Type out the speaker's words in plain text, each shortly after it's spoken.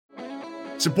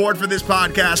Support for this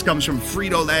podcast comes from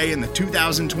Frito-Lay and the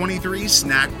 2023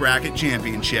 Snack Bracket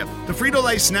Championship. The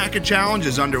Frito-Lay Snack-It Challenge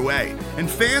is underway, and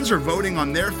fans are voting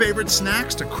on their favorite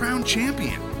snacks to crown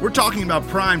champion. We're talking about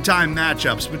prime-time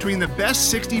matchups between the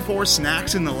best 64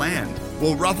 snacks in the land.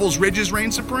 Will Ruffles Ridges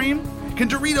reign supreme? Can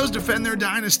Doritos defend their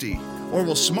dynasty? Or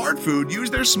will Smart Food use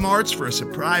their smarts for a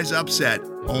surprise upset?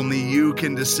 Only you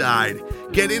can decide.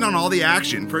 Get in on all the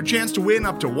action for a chance to win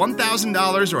up to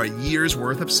 $1,000 or a year's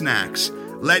worth of snacks.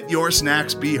 Let your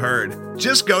snacks be heard.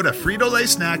 Just go to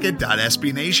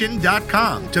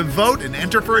fritolaysnacket.sbnation.com to vote and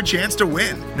enter for a chance to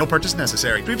win. No purchase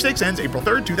necessary. Sweepstakes ends April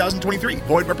 3rd, 2023.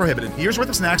 Void where prohibited. Year's worth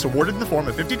of snacks awarded in the form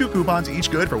of 52 coupons, each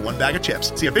good for one bag of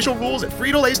chips. See official rules at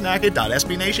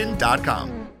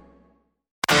fritolaysnacket.sbnation.com.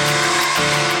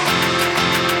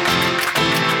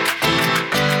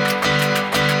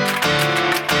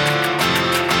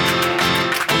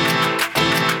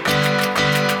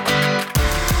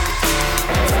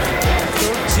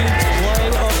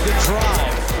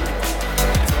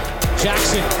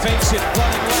 Jackson fakes it,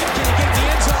 running left. Can he get in the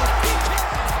end zone?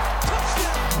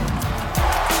 Touchdown!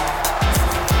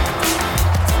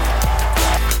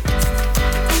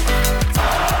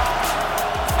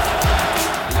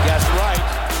 He guessed right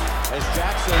as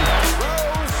Jackson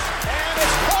throws, and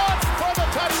it's caught for the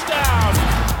touchdown.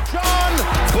 John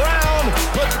Brown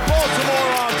puts Baltimore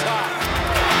on top.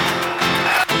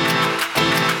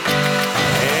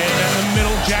 And in the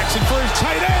middle, Jackson for his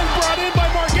tight end, brought in by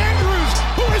Mark Andrews,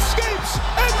 who escapes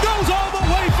and goes all the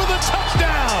way for the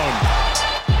touchdown.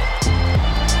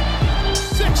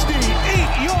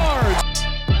 68 yards.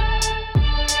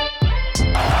 A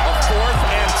 4th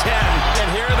and 10, and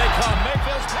here they come.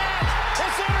 Mayfield's pass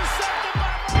is intercepted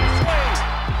by Mosley,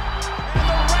 and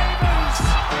the Ravens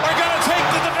are going to take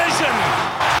the division.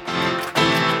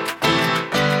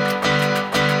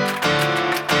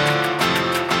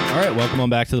 All right, welcome on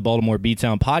back to the Baltimore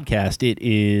Beatdown podcast. It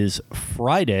is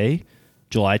Friday,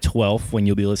 July 12th, when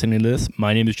you'll be listening to this.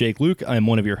 My name is Jake Luke. I'm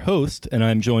one of your hosts, and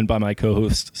I'm joined by my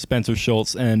co-hosts, Spencer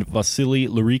Schultz and Vasily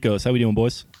Larikos. How we doing,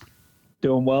 boys?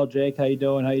 Doing well, Jake. How you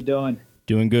doing?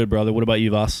 Doing good, brother. What about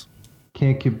you, Vas?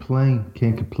 Can't complain.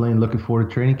 Looking forward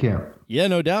to training camp. Yeah,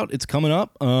 no doubt. It's coming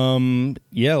up.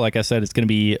 Like I said, it's going to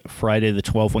be Friday the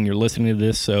 12th when you're listening to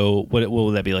this. So what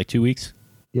will that be, like 2 weeks?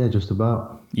 Yeah, just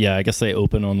about. Yeah, I guess they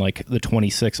open on like the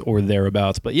 26th or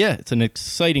thereabouts. But yeah, it's an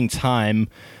exciting time.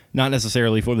 Not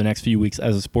necessarily for the next few weeks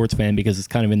as a sports fan, because it's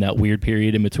kind of in that weird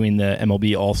period in between the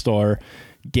MLB All-Star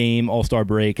game, All-Star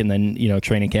break, and then,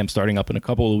 training camp starting up in a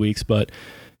couple of weeks. But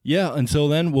yeah, until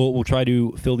then, we'll try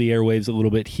to fill the airwaves a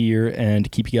little bit here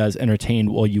and keep you guys entertained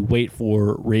while you wait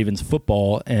for Ravens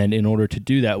football. And in order to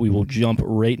do that, we will jump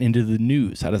right into the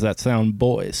news. How does that sound,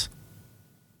 boys?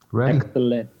 Ready?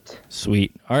 Excellent.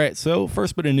 Sweet. All right, so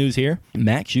first bit of news here.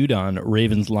 Matt Judon,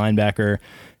 Ravens linebacker,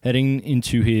 heading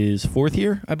into his 4th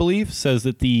year, I believe, says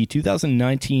that the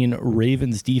 2019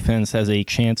 Ravens defense has a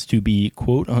chance to be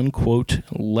quote-unquote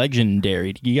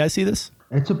legendary. Do you guys see this?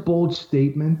 It's a bold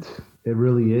statement. It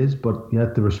really is, but you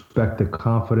have to respect the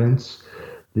confidence.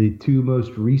 The two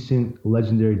most recent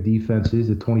legendary defenses,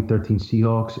 the 2013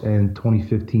 Seahawks and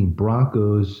 2015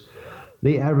 Broncos,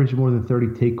 they average more than 30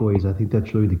 takeaways. I think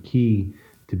that's really the key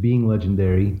to being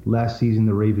legendary. Last season,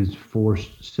 the Ravens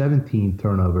forced 17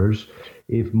 turnovers.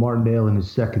 If Martindale in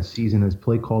his second season as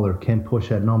play caller can push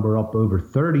that number up over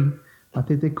 30, I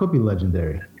think they could be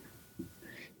legendary.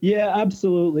 Yeah,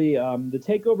 absolutely. The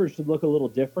takeovers should look a little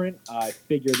different. I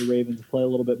figure the Ravens play a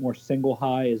little bit more single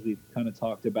high, as we've kind of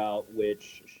talked about,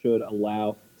 which should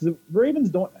allow – because the Ravens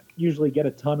don't usually get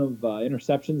a ton of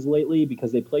interceptions lately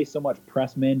because they play so much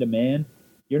press man-to-man.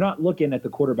 You're not looking at the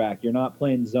quarterback. You're not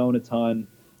playing zone a ton,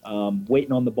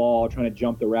 waiting on the ball, trying to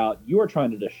jump the route. You are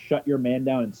trying to just shut your man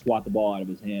down and swat the ball out of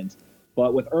his hands.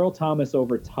 But with Earl Thomas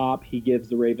over top, he gives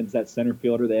the Ravens that center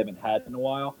fielder they haven't had in a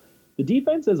while. The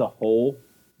defense as a whole,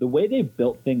 the way they've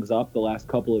built things up the last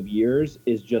couple of years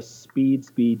is just speed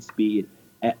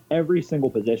at every single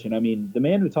position. I mean, the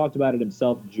man who talked about it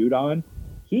himself, Judon,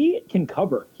 he can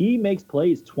cover. He makes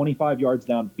plays 25 yards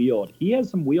downfield. He has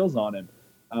some wheels on him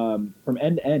from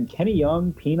end to end. Kenny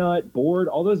Young, Peanut, Board,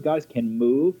 all those guys can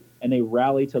move, and they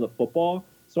rally to the football.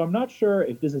 So I'm not sure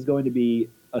if this is going to be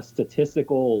a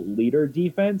statistical leader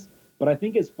defense, but I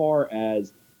think as far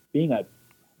as being a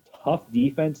tough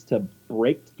defense to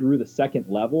break through the second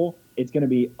level, it's going to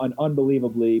be an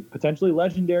unbelievably, potentially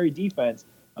legendary defense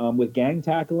with gang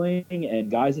tackling and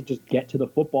guys that just get to the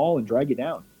football and drag you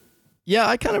down. Yeah,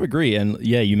 I kind of agree. And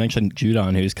yeah, you mentioned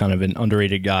Judon, who's kind of an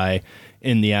underrated guy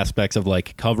in the aspects of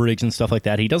like coverage and stuff like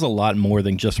that. He does a lot more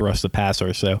than just rush the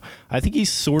passer. So I think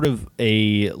he's sort of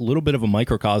a little bit of a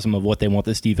microcosm of what they want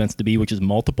this defense to be, which is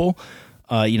multiple.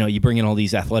 You bring in all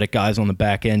these athletic guys on the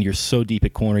back end. You're so deep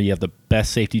at corner. You have the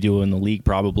best safety duo in the league,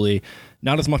 probably.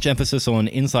 Not as much emphasis on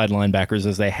inside linebackers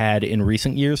as they had in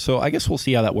recent years. So I guess we'll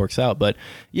see how that works out. But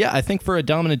yeah, I think for a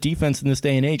dominant defense in this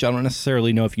day and age, I don't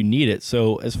necessarily know if you need it.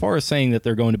 So as far as saying that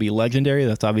they're going to be legendary,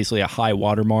 that's obviously a high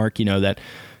watermark. That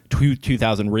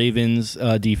 2000 Ravens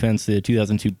defense, the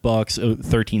 2002 Bucks,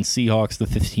 13 Seahawks,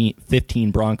 the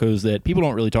 15 Broncos, that people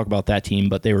don't really talk about that team,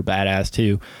 but they were badass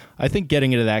too. I think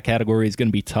getting into that category is going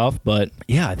to be tough, but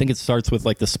yeah, I think it starts with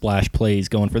like the splash plays,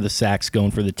 going for the sacks,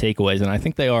 going for the takeaways, and I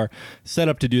think they are set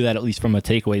up to do that, at least from a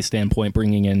takeaway standpoint,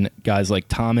 bringing in guys like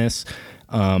Thomas.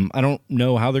 I don't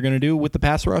know how they're going to do with the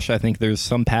pass rush. I think there's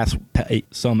some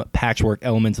patchwork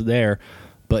elements there.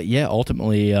 But yeah,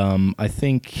 ultimately, I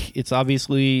think it's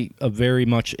obviously a very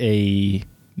much a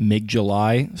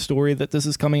mid-July story that this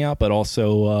is coming out, but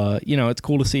also, it's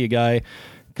cool to see a guy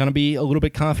kind of be a little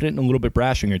bit confident and a little bit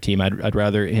brash on your team. I'd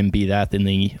rather him be that than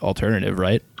the alternative,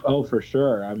 right? Oh, for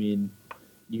sure. I mean,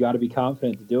 you got to be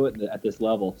confident to do it at this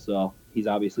level. So he's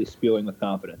obviously spewing with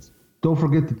confidence. Don't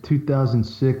forget the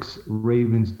 2006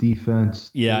 Ravens defense.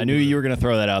 Yeah, I knew you were going to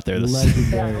throw that out there.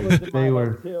 Legendary. They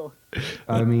were,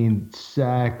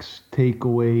 sacks,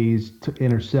 takeaways,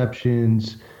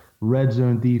 interceptions, red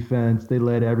zone defense. They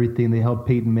led everything. They helped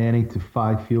Peyton Manning to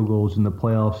 5 field goals in the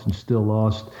playoffs and still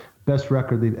lost. Best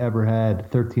record they've ever had,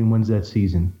 13 wins that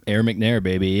season. Air McNair,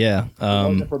 baby, yeah.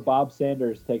 For Bob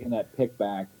Sanders taking that pick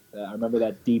back. I remember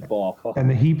that deep ball. And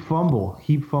the heap fumbled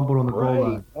on the goal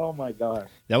line. Oh, my gosh.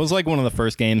 That was like one of the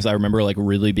first games I remember like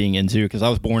really being into, because I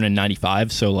was born in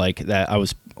 95, so like that I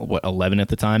was, 11 at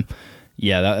the time.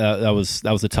 Yeah, that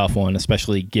was a tough one,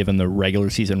 especially given the regular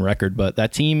season record. But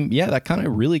that team, yeah, that kind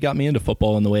of really got me into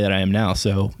football in the way that I am now.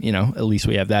 So, at least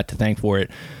we have that to thank for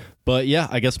it. But yeah,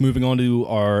 I guess moving on to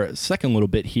our second little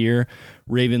bit here,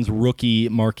 Ravens rookie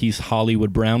Marquise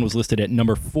Hollywood Brown was listed at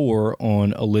number 4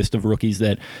 on a list of rookies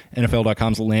that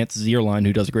NFL.com's Lance Zierlein,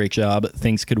 who does a great job,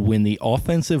 thinks could win the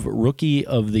Offensive Rookie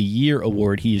of the Year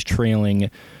award. He is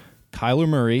trailing Kyler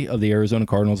Murray of the Arizona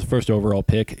Cardinals, the first overall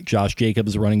pick, Josh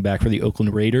Jacobs, running back for the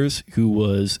Oakland Raiders, who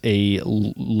was a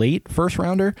late first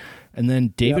rounder, and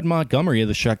then David Montgomery of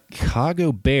the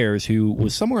Chicago Bears, who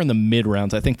was somewhere in the mid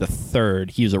rounds, I think the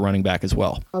 3rd. He was a running back as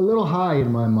well. A little high in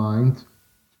my mind.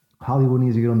 Hollywood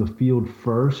needs to get on the field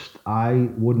first. I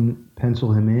wouldn't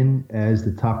pencil him in as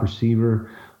the top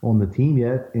receiver on the team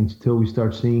yet until we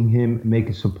start seeing him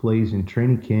making some plays in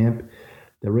training camp.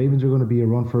 The Ravens are going to be a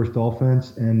run-first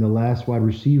offense, and the last wide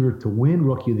receiver to win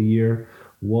Rookie of the Year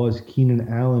was Keenan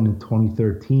Allen in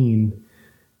 2013.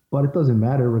 But it doesn't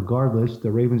matter. Regardless,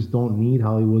 the Ravens don't need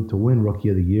Hollywood to win Rookie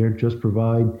of the Year. Just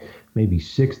provide maybe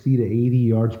 60 to 80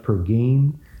 yards per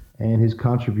game, and his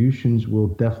contributions will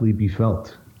definitely be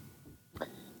felt.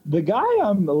 The guy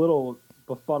I'm a little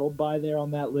befuddled by there on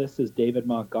that list is David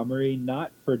Montgomery.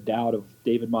 Not for doubt of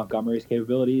David Montgomery's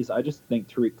capabilities. I just think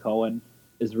Tariq Cohen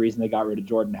is the reason they got rid of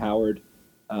Jordan Howard.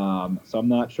 So I'm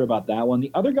not sure about that one.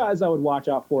 The other guys I would watch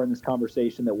out for in this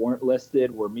conversation that weren't listed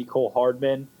were Mecole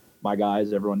Hardman, my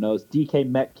guys, everyone knows, DK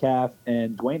Metcalf,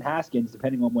 and Dwayne Haskins,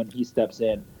 depending on when he steps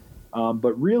in.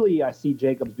 But really, I see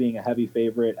Jacobs being a heavy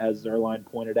favorite, as Zerline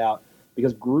pointed out,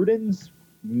 because Gruden's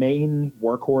main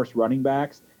workhorse running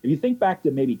backs, if you think back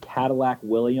to maybe Cadillac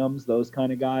Williams, those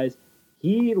kind of guys,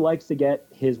 he likes to get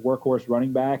his workhorse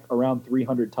running back around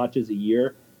 300 touches a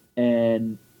year.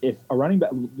 And if a running back,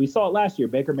 we saw it last year,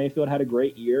 Baker Mayfield had a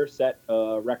great year, set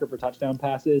a record for touchdown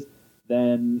passes.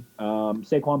 Then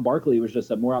Saquon Barkley was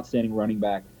just a more outstanding running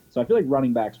back. So I feel like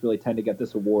running backs really tend to get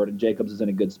this award, and Jacobs is in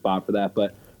a good spot for that.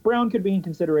 But Brown could be in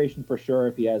consideration for sure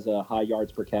if he has a high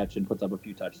yards per catch and puts up a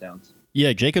few touchdowns.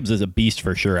 Yeah, Jacobs is a beast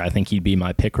for sure. I think he'd be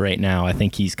my pick right now. I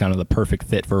think he's kind of the perfect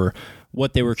fit for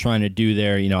what they were trying to do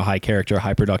there. High character,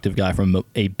 high productive guy from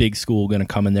a big school, going to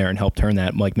come in there and help turn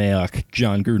that Mike Mayock,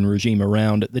 John Gruden regime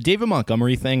around. The David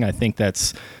Montgomery thing, I think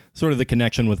that's sort of the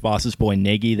connection with Voss's boy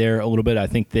Nagy there a little bit. I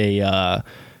think they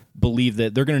believe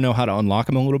that they're going to know how to unlock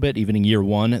him a little bit, even in year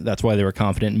one. That's why they were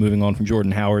confident in moving on from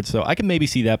Jordan Howard. So I can maybe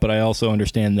see that, but I also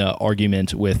understand the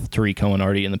argument with Tariq Cohen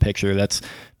already in the picture. That's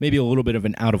maybe a little bit of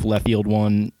an out of left field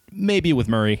one. Maybe with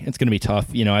Murray, it's going to be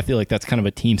tough. I feel like that's kind of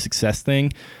a team success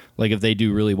thing. Like if they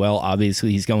do really well,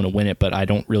 obviously he's going to win it, but I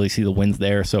don't really see the wins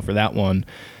there. So for that one,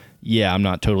 yeah, I'm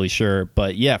not totally sure.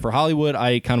 But yeah, for Hollywood,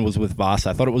 I kind of was with Voss.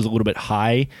 I thought it was a little bit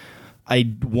high.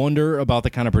 I wonder about the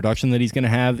kind of production that he's going to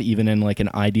have, even in like an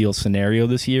ideal scenario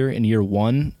this year in year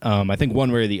one. I think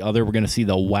one way or the other, we're going to see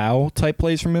the wow type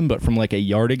plays from him, but from like a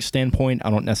yardage standpoint, I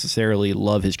don't necessarily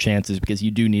love his chances because you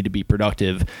do need to be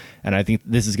productive. And I think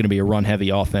this is going to be a run heavy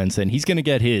offense, and he's going to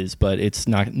get his, but it's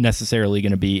not necessarily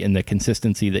going to be in the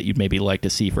consistency that you'd maybe like to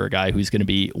see for a guy who's going to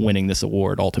be winning this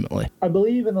award ultimately. I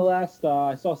believe in the last,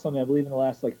 I saw something, I believe in the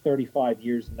last like 35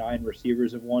 years, 9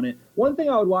 receivers have won it. One thing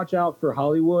I would watch out for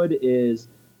Hollywood is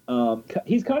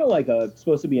he's kind of like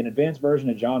supposed to be an advanced version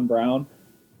of John Brown.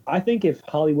 I think if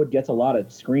Hollywood gets a lot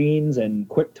of screens and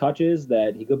quick touches,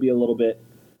 that he could be a little bit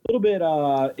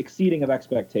exceeding of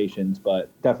expectations, but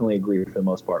definitely agree for the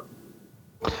most part.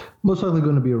 Most likely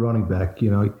going to be a running back,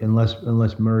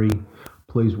 unless Murray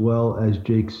plays well, as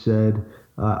Jake said.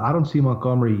 I don't see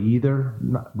Montgomery either,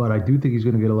 but I do think he's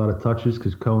going to get a lot of touches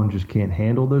because Cohen just can't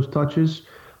handle those touches,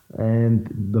 and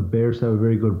the Bears have a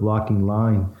very good blocking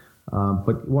line.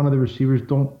 But one of the receivers,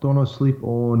 don't sleep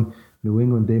on New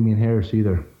England, Damian Harris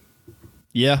either.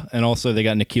 Yeah, and also they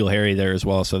got N'Keal Harry there as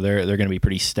well, so they're going to be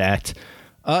pretty stacked.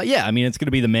 Yeah, I mean, it's going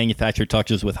to be the manufactured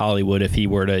touches with Hollywood if he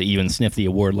were to even sniff the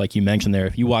award, like you mentioned there.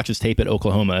 If you watch his tape at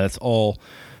Oklahoma, that's all.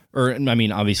 Or, I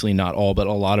mean, obviously not all, but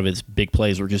a lot of his big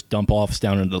plays were just dump-offs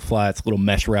down into the flats, little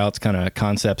mesh routes, kind of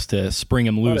concepts to spring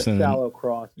him loose. And shallow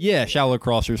cross. Yeah, shallow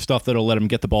crossers, stuff that'll let him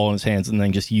get the ball in his hands and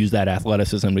then just use that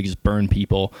athleticism to just burn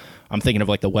people. I'm thinking of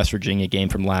like the West Virginia game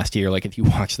from last year. Like if you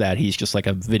watch that, he's just like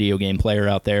a video game player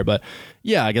out there. But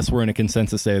yeah, I guess we're in a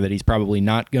consensus there that he's probably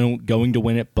not going to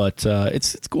win it, but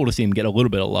it's cool to see him get a little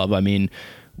bit of love. I mean,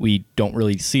 we don't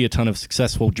really see a ton of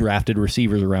successful drafted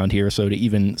receivers around here, so to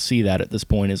even see that at this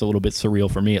point is a little bit surreal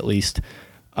for me, at least.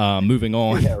 Moving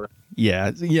on. Yeah,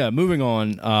 right. Yeah, moving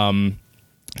on.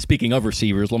 Speaking of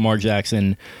receivers, Lamar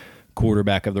Jackson,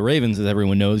 quarterback of the Ravens, as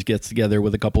everyone knows, gets together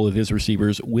with a couple of his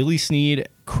receivers, Willie Snead,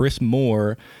 Chris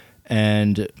Moore,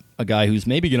 and a guy who's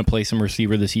maybe going to play some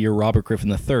receiver this year, Robert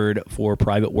Griffin III, for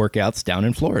private workouts down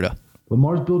in Florida.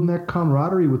 Lamar's building that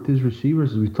camaraderie with his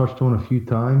receivers, as we touched on a few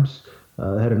times.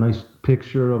 Had a nice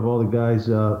picture of all the guys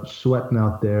sweating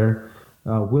out there.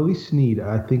 Willie Snead,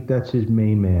 I think that's his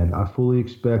main man. I fully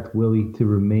expect Willie to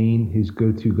remain his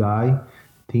go-to guy.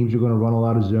 Teams are going to run a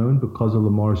lot of zone because of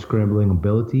Lamar's scrambling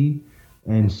ability,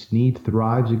 and Snead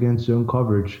thrives against zone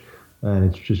coverage.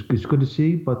 And it's good to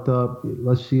see, but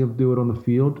let's see him do it on the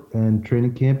field and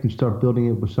training camp and start building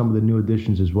it with some of the new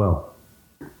additions as well.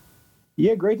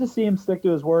 Yeah, great to see him stick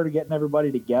to his word of getting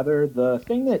everybody together. The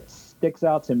thing that sticks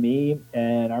out to me,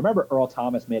 and I remember Earl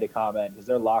Thomas made a comment because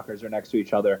their lockers are next to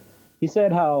each other. He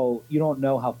said how you don't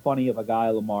know how funny of a guy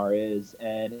Lamar is,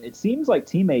 and it seems like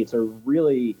teammates are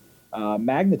really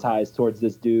magnetized towards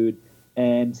this dude,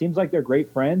 and seems like they're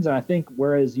great friends. And I think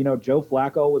whereas, Joe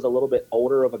Flacco was a little bit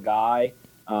older of a guy,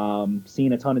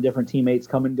 seen a ton of different teammates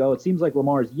come and go, it seems like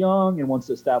Lamar's young and wants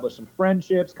to establish some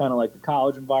friendships, kind of like the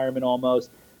college environment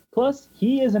almost. Plus,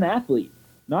 he is an athlete.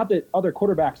 Not that other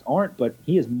quarterbacks aren't, but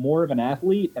he is more of an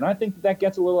athlete, and I think that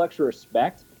gets a little extra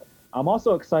respect. I'm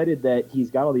also excited that he's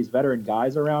got all these veteran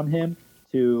guys around him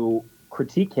to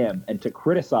critique him and to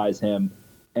criticize him,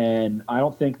 and I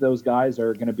don't think those guys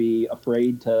are going to be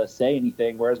afraid to say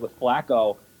anything, whereas with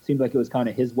Flacco, it seemed like it was kind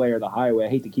of his way or the highway. I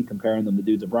hate to keep comparing them. The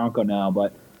dude's a Bronco now,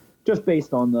 but just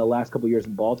based on the last couple of years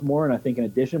in Baltimore, and I think in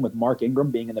addition with Mark Ingram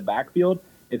being in the backfield,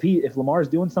 if Lamar's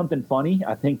doing something funny,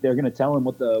 I think they're going to tell him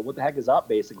what the heck is up,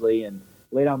 basically, and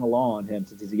lay down the law on him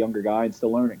since he's a younger guy and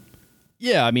still learning.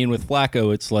 Yeah, I mean, with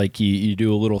Flacco, it's like you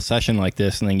do a little session like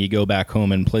this, and then you go back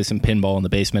home and play some pinball in the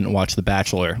basement and watch The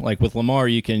Bachelor. Like with Lamar,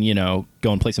 you can,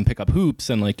 go and play some pickup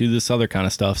hoops and like do this other kind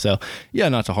of stuff. So, yeah,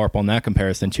 not to harp on that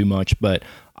comparison too much, but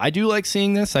I do like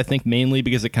seeing this, I think mainly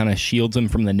because it kind of shields him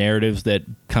from the narratives that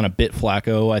kind of bit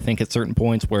Flacco, I think, at certain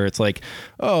points where it's like,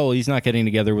 oh, he's not getting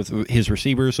together with his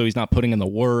receivers, so he's not putting in the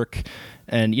work.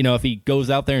 And, if he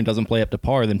goes out there and doesn't play up to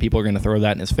par, then people are going to throw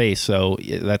that in his face. So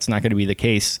that's not going to be the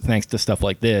case thanks to stuff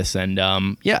like this. And,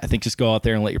 I think just go out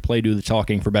there and let your play do the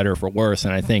talking for better or for worse.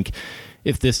 And I think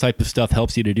if this type of stuff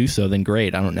helps you to do so, then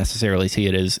great. I don't necessarily see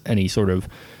it as any sort of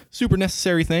super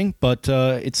necessary thing, but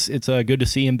it's good to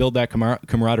see him build that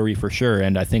camaraderie for sure.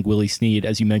 And I think Willie Snead,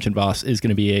 as you mentioned, Voss, is going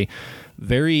to be a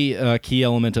very key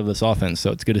element of this offense.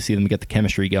 So it's good to see them get the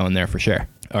chemistry going there for sure.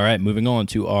 All right, moving on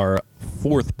to our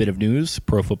fourth bit of news,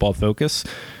 Pro Football Focus,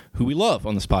 who we love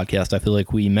on this podcast. I feel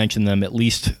like we mention them at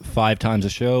least 5 times a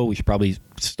show. We should probably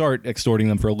start extorting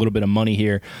them for a little bit of money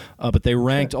here. But they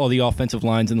ranked all the offensive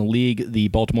lines in the league. The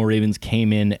Baltimore Ravens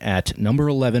came in at number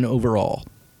 11 overall.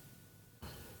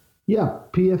 Yeah,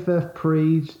 PFF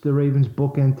praised the Ravens'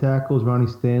 bookend tackles, Ronnie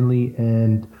Stanley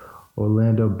and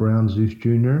Orlando Brown Zeus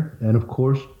Jr., and of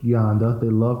course Yanda. They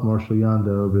love Marshall Yanda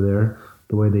over there,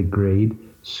 the way they grade.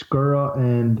 Skura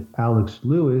and Alex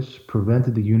Lewis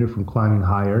prevented the unit from climbing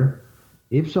higher.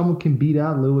 If someone can beat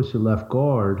out Lewis at left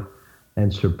guard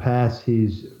and surpass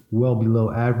his well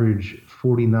below average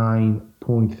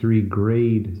 49.3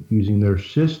 grade using their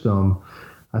system,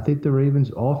 I think the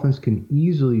Ravens offense can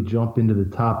easily jump into the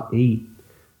top 8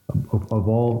 of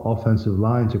all offensive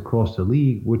lines across the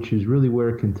league, which is really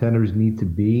where contenders need to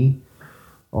be.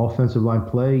 Offensive line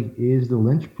play is the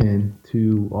linchpin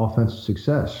to offensive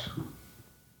success.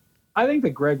 I think the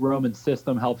Greg Roman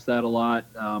system helps that a lot,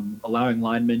 allowing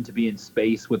linemen to be in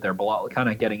space with their block, kind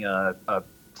of getting a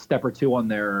step or two on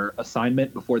their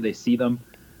assignment before they see them.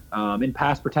 In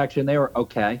pass protection, they were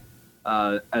okay.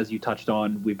 As you touched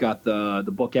on, we've got the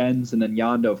bookends, and then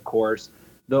Yanda, of course.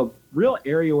 The real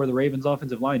area where the Ravens'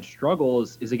 offensive line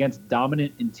struggles is against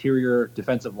dominant interior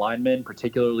defensive linemen,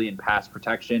 particularly in pass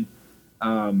protection.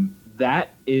 That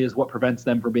is what prevents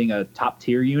them from being a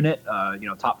top-tier unit,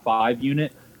 top 5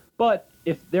 unit. But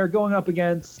if they're going up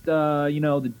against,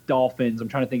 the Dolphins, I'm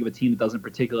trying to think of a team that doesn't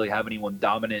particularly have anyone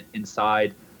dominant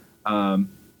inside.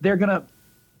 They're gonna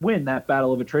win that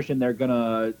battle of attrition. They're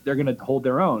gonna hold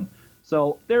their own.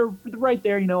 So they're right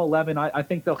there, 11. I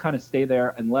think they'll kind of stay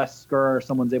there unless Skura or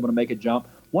someone's able to make a jump.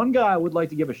 One guy I would like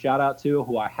to give a shout out to,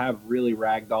 who I have really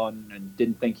ragged on and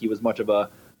didn't think he was much of a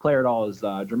player at all, is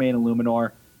Jermaine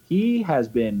Illuminor. He has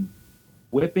been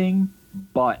whipping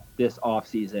butt this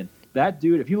offseason. That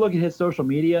dude, if you look at his social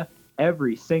media,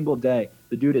 every single day,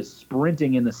 the dude is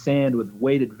sprinting in the sand with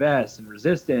weighted vests and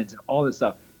resistance and all this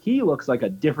stuff. He looks like a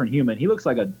different human. He looks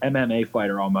like an MMA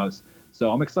fighter almost. So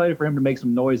I'm excited for him to make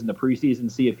some noise in the preseason,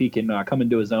 see if he can come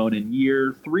into his own in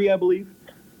year 3, I believe.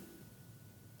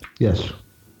 Yes.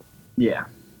 Yeah.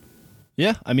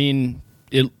 Yeah, I mean,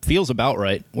 it feels about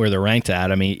right where they're ranked at.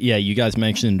 I mean, yeah, you guys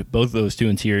mentioned both of those two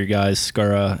interior guys,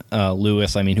 Skura,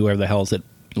 Lewis. I mean, whoever the hell's at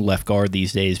left guard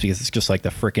these days, because it's just like the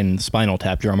frickin' Spinal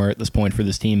Tap drummer at this point for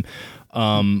this team.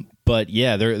 But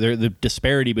yeah, they're the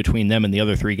disparity between them and the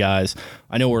other 3 guys.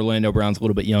 I know Orlando Brown's a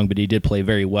little bit young, but he did play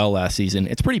very well last season.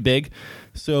 It's pretty big.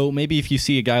 So maybe if you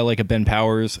see a guy like a Ben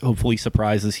Powers, hopefully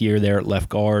surprise this year there at left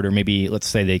guard, or maybe let's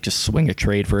say they just swing a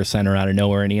trade for a center out of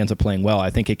nowhere and he ends up playing well, I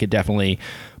think it could definitely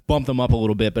bump them up a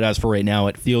little bit. But as for right now,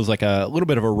 it feels like a little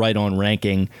bit of a right-on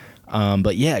ranking.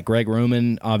 But yeah, Greg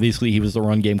Roman, obviously he was the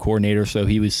run game coordinator, so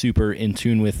he was super in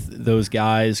tune with those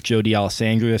guys. Joe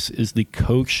D'Alessandris is the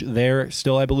coach there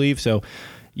still, I believe. So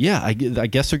yeah, I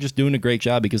guess they're just doing a great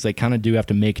job, because they kind of do have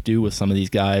to make do with some of these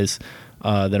guys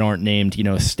that aren't named,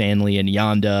 Stanley and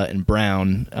Yanda and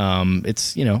Brown.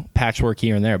 It's, patchwork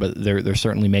here and there, but they're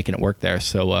certainly making it work there.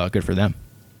 So good for them.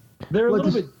 They're a little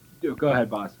bit. Go ahead,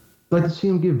 boss. I'd like to see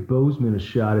him give Bozeman a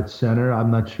shot at center.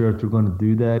 I'm not sure if they're going to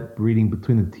do that. Reading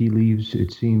between the tea leaves,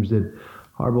 it seems that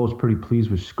Harbaugh's pretty pleased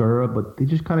with Skura, but they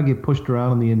just kind of get pushed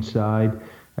around on the inside,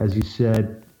 as you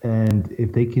said. And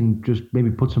if they can just maybe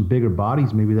put some bigger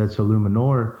bodies, maybe that's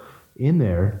Illuminor in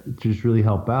there, just really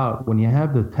help out. When you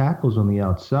have the tackles on the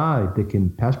outside that can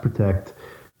pass protect,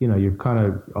 you're kind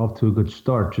of off to a good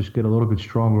start. Just get a little bit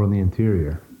stronger on the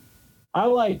interior. I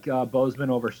like Bozeman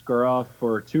over Skura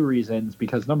for 2 reasons.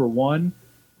 Because number one,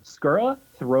 Skura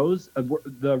throws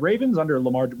the Ravens under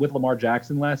Lamar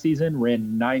Jackson last season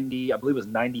ran 90, I believe it was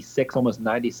 96, almost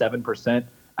 97%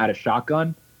 out of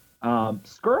shotgun.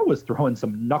 Skura was throwing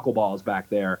some knuckleballs back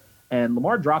there, and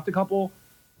Lamar dropped a couple.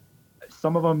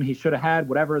 Some of them he should have had.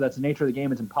 Whatever, that's the nature of the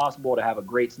game. It's impossible to have a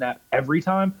great snap every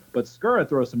time, but Skura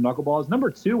throws some knuckleballs.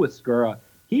 Number 2 with Skura,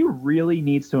 he really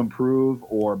needs to improve,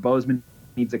 or Bozeman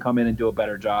needs to come in and do a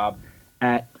better job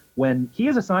at when he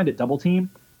is assigned a double team.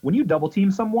 When you double team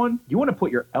someone, you want to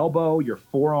put your elbow, your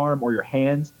forearm, or your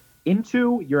hands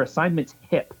into your assignment's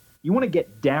hip. You want to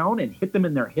get down and hit them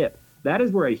in their hip. That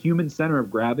is where a human center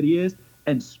of gravity is,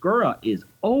 and Skura is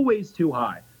always too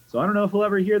high. So I don't know if he'll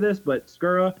ever hear this, but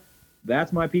Skura,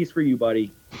 that's my piece for you,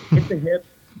 buddy. Hit the hip,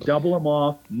 double him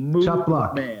off, move Chop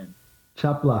block. Man.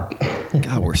 Chop block.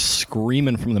 God, we're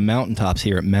screaming from the mountaintops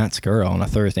here at Matt Skura on a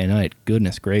Thursday night.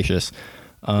 Goodness gracious.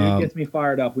 Dude gets me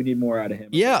fired up. We need more out of him.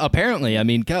 Yeah, apparently. I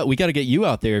mean, God, we got to get you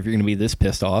out there if you're going to be this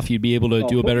pissed off. You'd be able to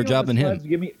do a better job than him.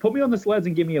 Put me on the sleds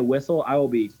and give me a whistle. I will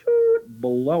be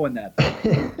blowing that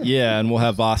thing. Yeah, and we'll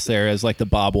have Voss there as like the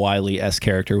Bob Wiley-esque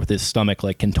character with his stomach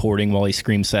like contorting while he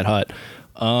screams "Set Hut."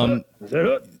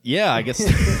 Yeah, I guess.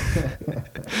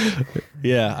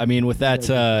 Yeah, I mean, with that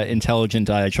intelligent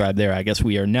diatribe there, I guess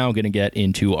we are now going to get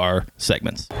into our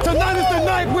segments. Tonight is the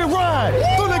night we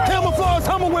ride through the camouflage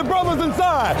Hummer with brothers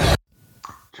inside.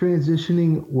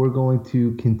 Transitioning, we're going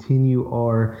to continue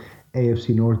our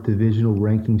AFC North Divisional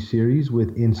Ranking Series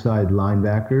with inside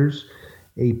linebackers,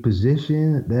 a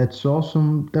position that saw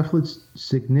some definitely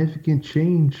significant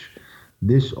change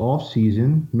this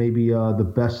offseason. Maybe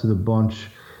the best of the bunch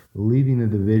leading the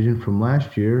division from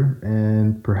last year,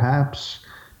 and perhaps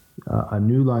a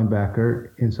new linebacker,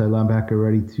 inside linebacker,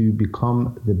 ready to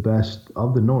become the best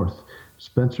of the North.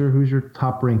 Spencer, who's your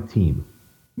top-ranked team?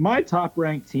 My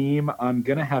top-ranked team, I'm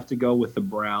going to have to go with the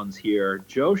Browns here.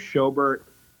 Joe Schobert,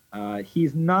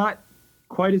 he's not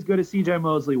quite as good as C.J.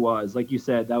 Mosley was. Like you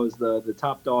said, that was the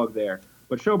top dog there.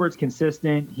 But Schobert's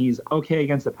consistent. He's okay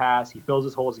against the pass. He fills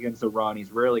his holes against the run.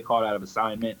 He's rarely caught out of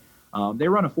assignment. They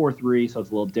run a 4-3, so it's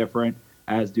a little different,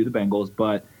 as do the Bengals.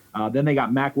 But then they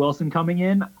got Mac Wilson coming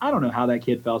in. I don't know how that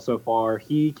kid fell so far.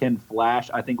 He can flash.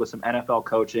 I think with some NFL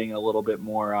coaching and a little bit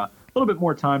more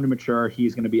time to mature,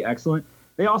 he's going to be excellent.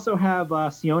 They also have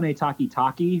Sione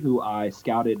Takitaki, who I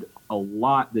scouted a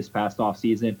lot this past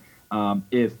offseason.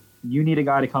 If you need a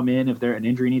guy to come in, if an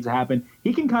injury needs to happen,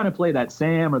 he can kind of play that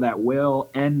Sam or that Will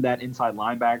and that inside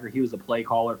linebacker. He was a play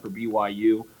caller for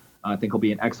BYU. I think he'll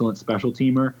be an excellent special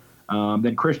teamer.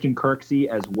 Then Christian Kirksey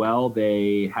as well.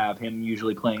 They have him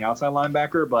usually playing outside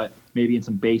linebacker, but maybe in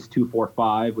some base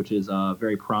 2-4-5, which is a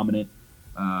very prominent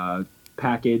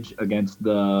package against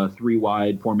the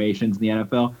 3-wide formations in the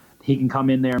NFL. He can come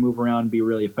in there, move around, and be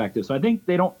really effective. So I think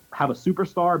they don't have a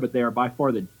superstar, but they are by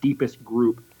far the deepest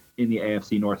group in the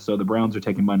AFC North. So the Browns are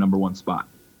taking my number one spot.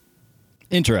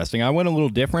 Interesting. I went a little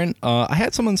different. I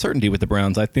had some uncertainty with the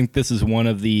Browns. I think this is one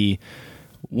of the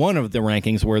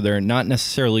rankings where they're not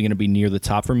necessarily going to be near the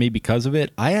top for me because of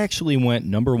it. I actually went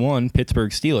number 1, Pittsburgh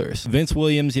Steelers. Vince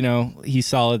Williams, he's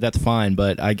solid, that's fine,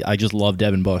 but I just love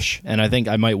Devin Bush, and I think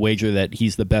I might wager that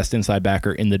he's the best inside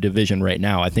backer in the division right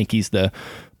now. I think he's the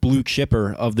blue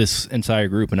chipper of this entire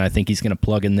group, and I think he's going to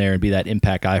plug in there and be that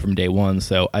impact guy from day one.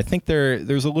 So I think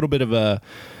there's a little bit of a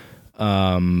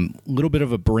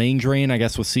brain drain, I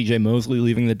guess, with C.J. Mosley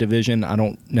leaving the division. I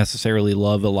don't necessarily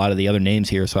love a lot of the other names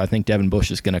here, so I think Devin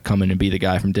Bush is going to come in and be the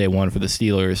guy from day one for the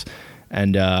Steelers.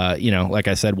 And, like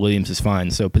I said, Williams is fine.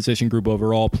 So position group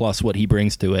overall, plus what he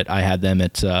brings to it, I had them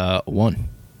at 1.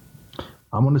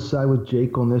 I'm going to side with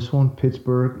Jake on this one.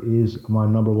 Pittsburgh is my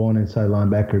number 1 inside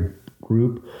linebacker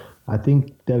group. I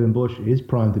think Devin Bush is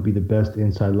primed to be the best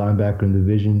inside linebacker in the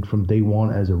division from day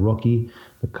one as a rookie.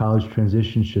 The college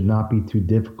transition should not be too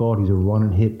difficult. He's a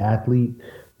run-and-hit athlete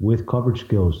with coverage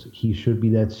skills. He should be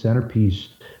that centerpiece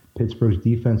Pittsburgh's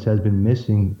defense has been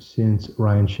missing since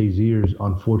Ryan Shazier's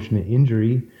unfortunate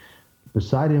injury.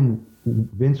 Beside him,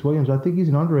 Vince Williams, I think he's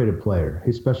an underrated player,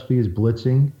 especially his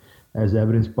blitzing, as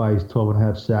evidenced by his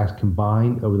 12.5 sacks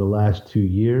combined over the last 2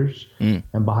 years.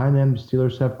 And behind them,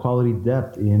 Steelers have quality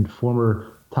depth in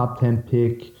former top 10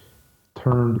 pick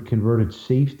turned converted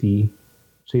safety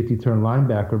turned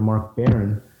linebacker Mark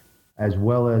Barron, as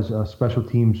well as special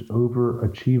teams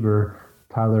overachiever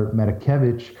Tyler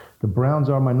Matakevich. The Browns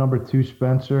are my number 2,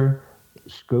 Spencer.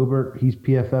 Schobert, he's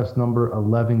PFF's number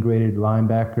 11 graded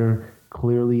linebacker,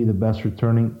 clearly the best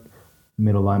returning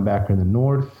middle linebacker in the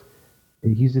North.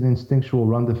 He's an instinctual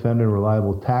run defender,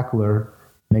 reliable tackler,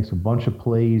 makes a bunch of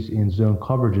plays in zone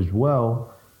coverage as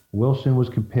well. Wilson was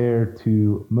compared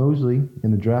to Mosley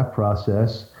in the draft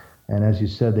process, and as you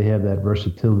said, they have that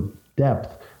versatility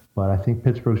depth, but I think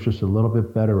Pittsburgh's just a little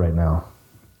bit better right now.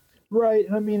 Right.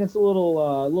 I mean, it's a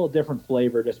little different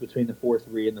flavor just between the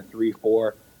 4-3 and the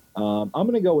 3-4. I'm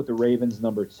going to go with the Ravens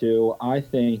number 2. I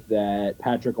think that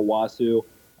Patrick Owasu,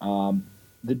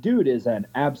 the dude is an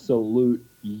absolute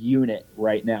unit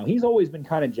right now. He's always been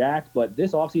kind of jacked, but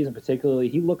this offseason particularly,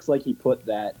 he looks like he put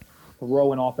that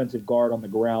throw an offensive guard on the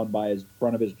ground by his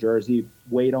front of his jersey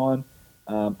weight on.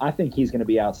 I think he's going to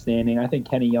be outstanding. I think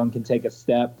Kenny Young can take a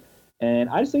step. And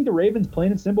I just think the Ravens, plain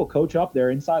and simple, coach up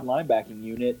their inside linebacking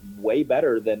unit way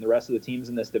better than the rest of the teams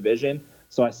in this division.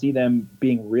 So I see them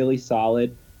being really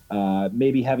solid,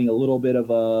 maybe having a little bit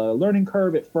of a learning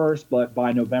curve at first, but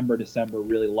by November, December,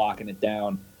 really locking it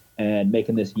down and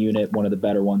making this unit one of the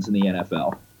better ones in the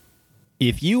NFL.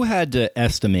 If you had to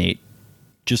estimate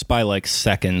just by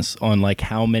seconds on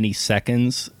how many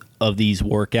seconds of these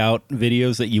workout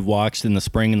videos that you've watched in the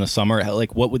spring and the summer,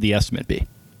 what would the estimate be?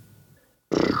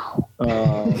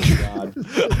 Oh, God.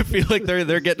 I feel like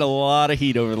they're getting a lot of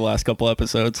heat over the last couple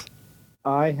episodes.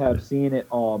 I have seen it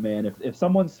all, man. If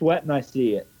someone's sweating, I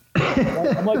see it.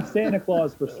 I'm like Santa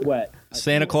Claus for sweat.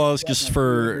 Santa Claus just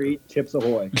for Chips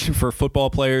Ahoy. For football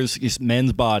players, just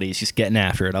men's bodies, just getting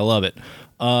after it. I love it.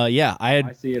 I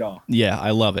see it all. Yeah,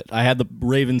 I love it. I had the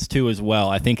Ravens too as well.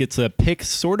 I think it's a pick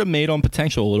sort of made on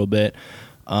potential a little bit.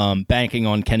 banking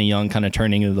on Kenny Young kind of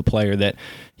turning into the player that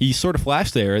he sort of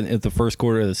flashed there at the first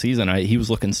quarter of the season. He was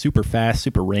looking super fast,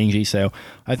 super rangy. So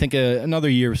I think another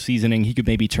year of seasoning, he could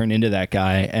maybe turn into that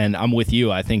guy. And I'm with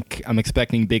you. I think I'm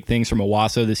expecting big things from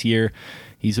Owasso this year.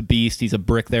 He's a beast. He's a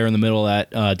brick there in the middle of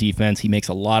that defense. He makes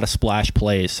a lot of splash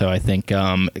plays. So I think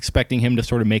expecting him to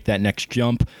sort of make that next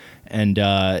jump and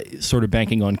sort of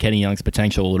banking on Kenny Young's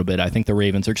potential a little bit. I think the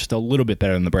Ravens are just a little bit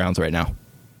better than the Browns right now.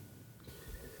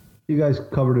 You guys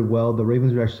covered it well. The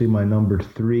Ravens are actually my number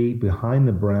 3 behind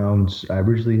the Browns. I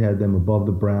originally had them above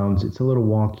the Browns. It's a little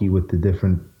wonky with the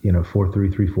different,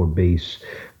 4-3, 3-4 base.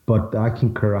 But I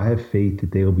concur. I have faith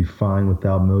that they will be fine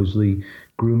without Mosley.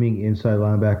 Grooming inside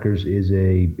linebackers is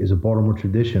a Baltimore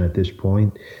tradition at this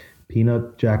point.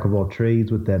 Peanut, jack of all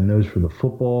trades with that nose for the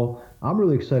football. I'm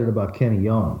really excited about Kenny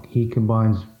Young. He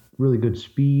combines really good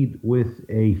speed with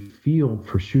a feel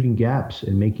for shooting gaps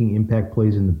and making impact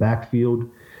plays in the backfield.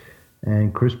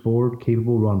 And Chris Board,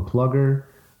 capable run plugger.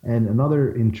 And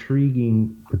another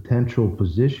intriguing potential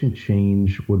position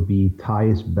change would be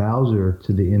Tyus Bowser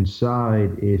to the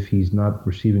inside if he's not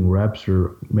receiving reps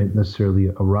or necessarily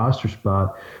a roster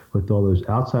spot with all those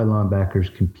outside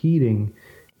linebackers competing.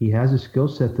 He has a skill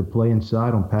set to play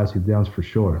inside on passing downs for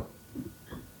sure.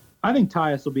 I think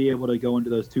Tyus will be able to go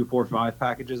into those 2-4-5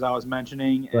 packages I was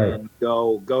mentioning and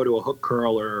go to a hook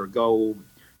curl or go,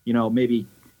 maybe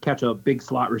catch a big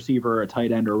slot receiver, a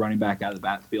tight end, or a running back out of the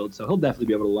backfield. So he'll definitely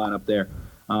be able to line up there.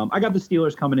 I got the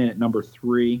Steelers coming in at number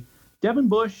 3. Devin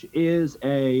Bush is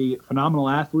a phenomenal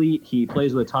athlete. He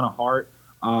plays with a ton of heart.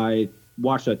 I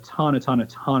watched a ton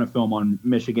of film on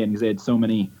Michigan because they had so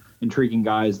many intriguing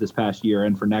guys this past year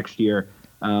and for next year.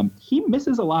 He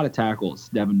misses a lot of tackles,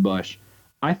 Devin Bush.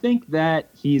 I think that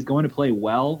he's going to play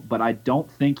well, but I don't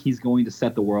think he's going to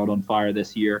set the world on fire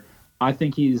this year. I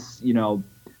think he's,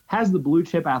 has the blue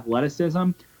chip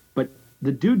athleticism, but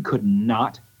the dude could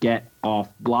not get off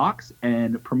blocks.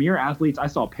 And premier athletes, I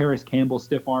saw Paris Campbell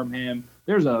stiff arm him.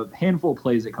 There's a handful of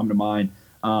plays that come to mind.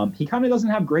 He kind of doesn't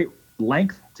have great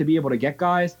length to be able to get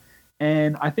guys.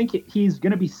 And I think he's going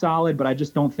to be solid, but I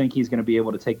just don't think he's going to be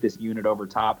able to take this unit over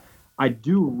top. I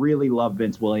do really love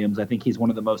Vince Williams. I think he's one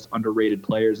of the most underrated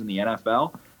players in the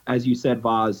NFL. As you said,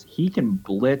 Vaz, he can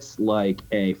blitz like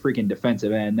a freaking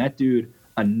defensive end. That dude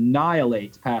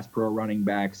annihilates pass pro running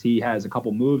backs. He has a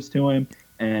couple moves to him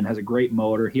and has a great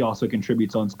motor. He also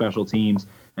contributes on special teams.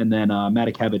 And then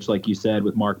Matakevich, like you said,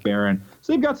 with Mark Barron.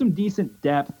 So they've got some decent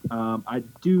depth. I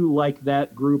do like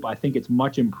that group. I think it's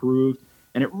much improved.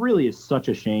 And it really is such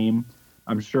a shame.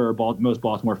 I'm sure most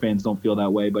Baltimore fans don't feel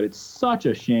that way, but it's such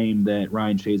a shame that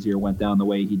Ryan Shazier went down the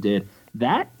way he did.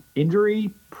 That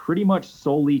injury pretty much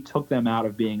solely took them out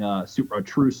of being a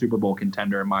true Super Bowl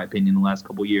contender, in my opinion, in the last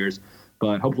couple of years.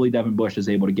 But hopefully Devin Bush is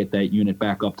able to get that unit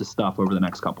back up to stuff over the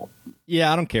next couple.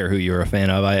 Yeah, I don't care who you're a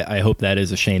fan of. I hope that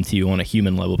is a shame to you on a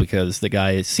human level because the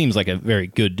guy seems like a very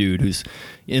good dude who's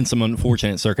in some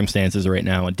unfortunate circumstances right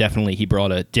now. And definitely he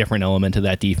brought a different element to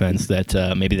that defense that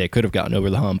maybe they could have gotten over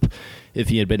the hump if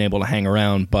he had been able to hang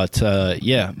around. But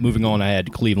yeah, moving on, I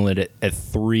had Cleveland at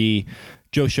 3.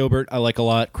 Joe Schobert, I like a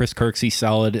lot. Chris Kirksey,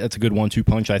 solid. That's a good 1-2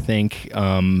 punch, I think.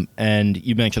 And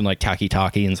you mentioned like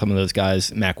Taki and some of those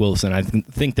guys, Mac Wilson. I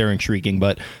think they're intriguing,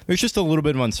 but there's just a little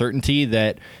bit of uncertainty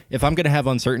that if I'm going to have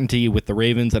uncertainty with the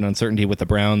Ravens and uncertainty with the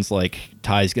Browns, like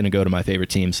Ty's going to go to my favorite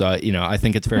team. So, I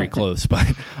think it's very close. But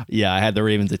yeah, I had the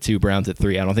Ravens at 2, Browns at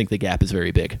 3. I don't think the gap is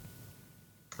very big.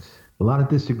 A lot of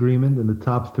disagreement in the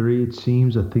top 3, it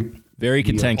seems. I think very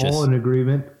contentious. All in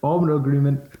agreement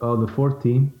on the 4th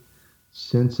team.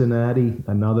 Cincinnati,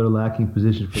 another lacking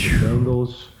position for the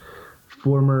Bengals.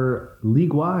 Former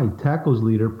league-wide tackles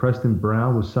leader Preston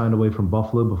Brown was signed away from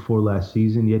Buffalo before last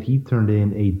season, yet he turned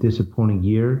in a disappointing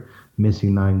year,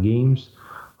 missing 9 games.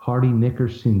 Hardy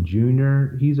Nickerson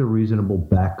Jr., he's a reasonable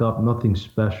backup, nothing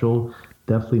special.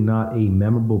 Definitely not a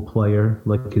memorable player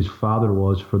like his father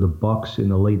was for the Bucs in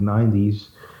the late 90s.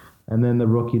 And then the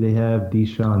rookie they have,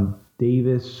 Deshaun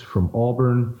Davis from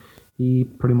Auburn. He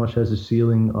pretty much has a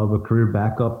ceiling of a career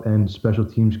backup and special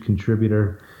teams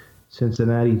contributor.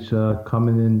 Cincinnati's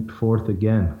coming in 4th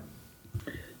again.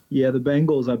 Yeah, the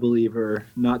Bengals, I believe, are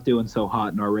not doing so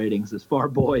hot in our ratings as far,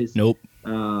 boys. Nope.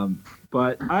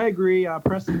 But I agree.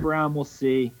 Preston Brown, we'll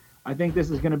see. I think this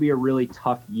is going to be a really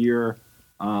tough year,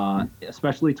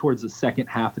 especially towards the second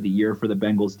half of the year for the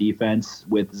Bengals defense,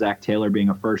 with Zach Taylor being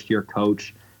a first-year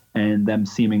coach and them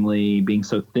seemingly being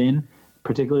so thin,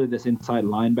 particularly this inside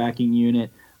linebacking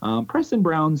unit. Preston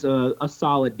Brown's a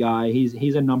solid guy.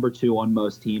 He's a number 2 on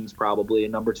most teams, probably a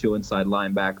number 2 inside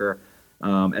linebacker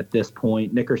at this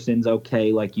point. Nickerson's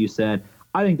okay, like you said.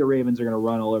 I think the Ravens are going to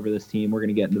run all over this team. We're going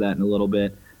to get into that in a little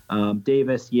bit.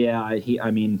 Davis, I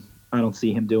don't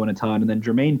see him doing a ton. And then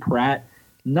Jermaine Pratt,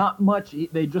 not much.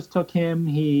 They just took him.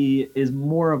 He is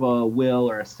more of a Will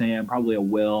or a Sam, probably a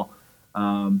Will.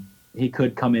 He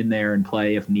could come in there and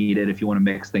play if needed, if you want to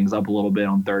mix things up a little bit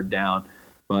on third down.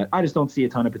 But I just don't see a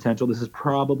ton of potential. This is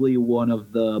probably one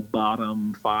of the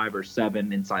bottom 5 or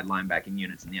 7 inside linebacking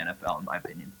units in the NFL, in my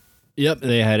opinion. Yep,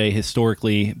 they had a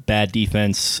historically bad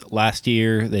defense last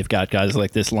year. They've got guys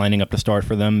like this lining up to start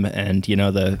for them. And,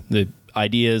 the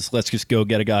idea is let's just go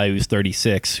get a guy who's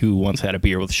 36 who once had a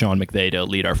beer with Sean McVay to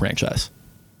lead our franchise.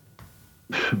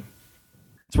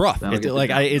 It's rough.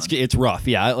 It's rough.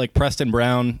 Yeah, like Preston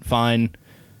Brown, fine.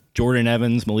 Jordan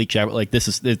Evans, Malik Chapman,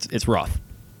 it's rough.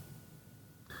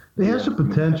 They have some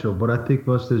potential, but I think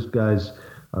most of those guys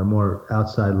are more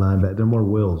outside linebacker. They're more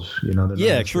wills,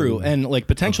 Yeah, true. And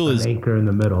potential is anchor in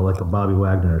the middle, like a Bobby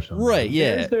Wagner or something. Right.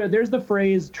 Yeah. There's the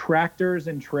phrase tractors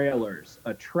and trailers.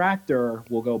 A tractor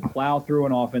will go plow through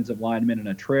an offensive lineman, and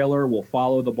a trailer will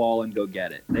follow the ball and go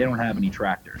get it. They don't have any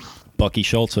tractors. Bucky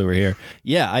Schultz over here.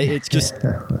 Yeah, it's just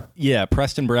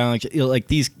Preston Brown,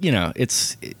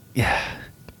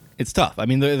 it's tough. I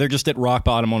mean, they're just at rock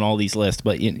bottom on all these lists,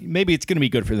 but maybe it's going to be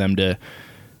good for them to,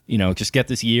 just get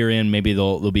this year in. Maybe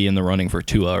they'll be in the running for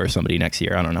Tua or somebody next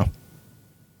year. I don't know.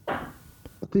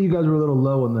 I think you guys were a little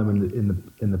low on them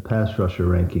in the pass rusher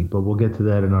ranking, but we'll get to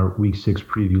that in our Week 6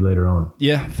 preview later on.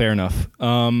 Yeah, fair enough.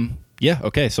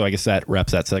 Okay, so I guess that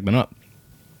wraps that segment up.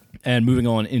 And moving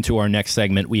on into our next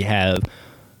segment, we have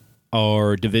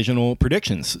our divisional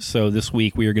predictions. So this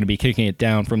week we are going to be kicking it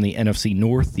down from the NFC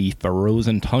North, the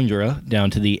frozen tundra,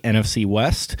 down to the NFC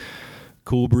West.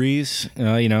 Cool breeze,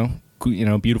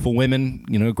 beautiful women,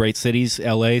 great cities,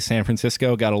 LA, San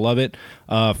Francisco, gotta love it.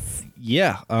 What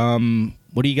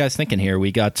are you guys thinking here?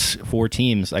 We got 4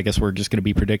 teams. I guess we're just going to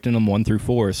be predicting them 1 through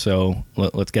 4. So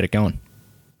let's get it going.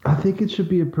 I think it should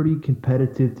be a pretty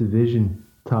competitive division,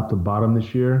 top to bottom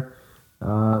this year.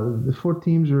 The 4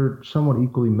 teams are somewhat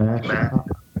equally matched.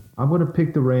 I'm going to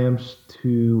pick the Rams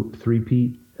to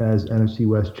three-peat as NFC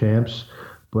West champs,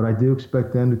 but I do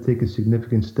expect them to take a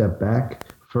significant step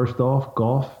back. First off,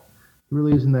 Goff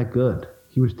really isn't that good.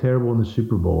 He was terrible in the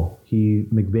Super Bowl.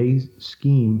 McVay's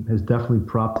scheme has definitely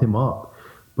propped him up,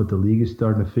 but the league is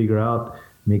starting to figure out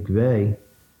McVay.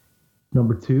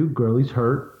 Number 2, Gurley's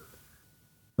hurt.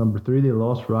 Number 3, they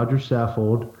lost Roger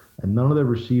Saffold, and none of their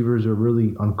receivers are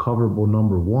really uncoverable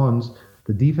number 1s.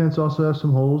 The defense also has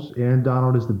some holes. Aaron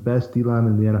Donald is the best D-line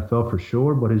in the NFL for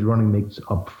sure, but his running mates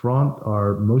up front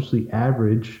are mostly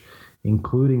average,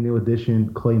 including new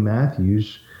addition Clay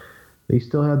Matthews. They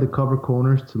still have the cover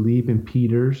corners Talib and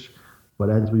Peters, but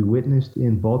as we witnessed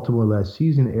in Baltimore last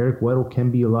season, Eric Weddle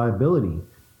can be a liability.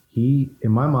 He,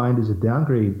 in my mind, is a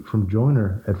downgrade from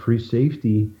Joyner at free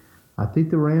safety. I think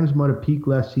the Rams might have peaked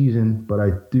last season, but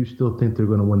I do still think they're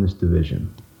going to win this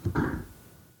division.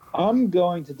 I'm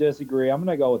going to disagree. I'm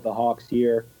going to go with the Hawks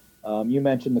here. You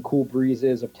mentioned the cool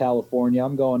breezes of California.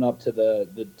 I'm going up to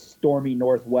the stormy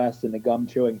Northwest and the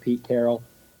gum-chewing Pete Carroll.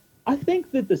 I think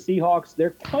that the Seahawks,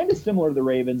 they're kind of similar to the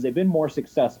Ravens. They've been more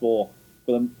successful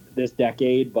for them this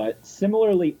decade, but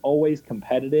similarly always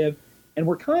competitive. And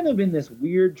we're kind of in this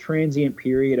weird transient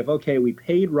period of, okay, we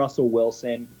paid Russell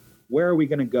Wilson. Where are we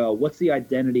going to go? What's the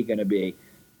identity going to be?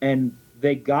 And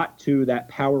they got to that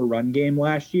power run game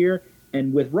last year.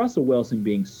 And with Russell Wilson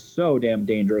being so damn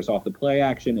dangerous off the play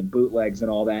action and bootlegs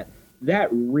and all that, that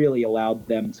really allowed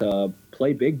them to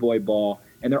play big boy ball.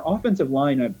 And their offensive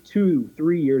line of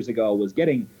 2-3 years ago was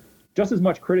getting just as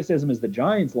much criticism as the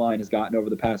Giants line has gotten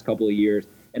over the past couple of years.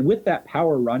 And with that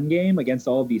power run game against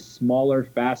all of these smaller,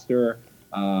 faster,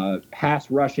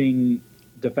 pass rushing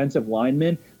defensive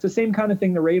linemen, it's the same kind of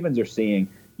thing the Ravens are seeing.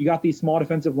 You got these small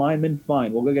defensive linemen,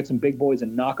 fine, we'll go get some big boys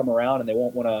and knock them around, and they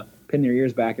won't want to pin their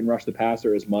ears back and rush the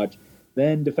passer as much.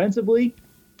 Then defensively,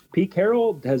 Pete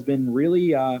Carroll has been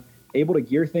really able to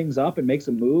gear things up and make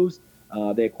some moves.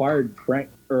 They acquired Frank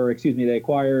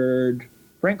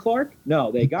Clark.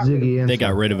 No, they got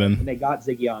rid of him. And they got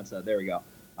Ziggy Ansah. There we go.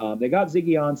 They got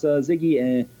Ziggy Ansah.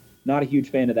 Ziggy, not a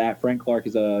huge fan of that. Frank Clark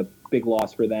is a big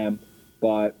loss for them.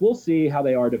 But we'll see how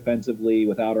they are defensively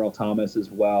without Earl Thomas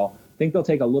as well. I think they'll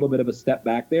take a little bit of a step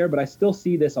back there, but I still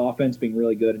see this offense being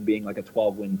really good and being like a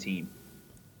 12-win team.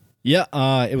 Yeah,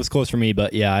 it was close for me,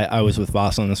 but yeah, I was with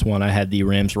Voss on this one. I had the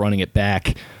Rams running it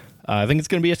back. I think it's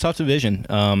going to be a tough division.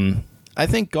 I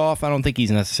think Goff, I don't think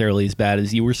he's necessarily as bad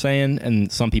as you were saying,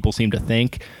 and some people seem to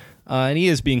think. And he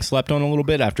is being slept on a little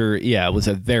bit after, it was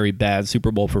a very bad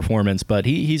Super Bowl performance, but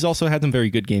he's also had some very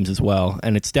good games as well,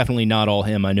 and it's definitely not all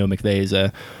him. I know McVay is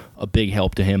a big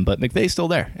help to him, but McVay's still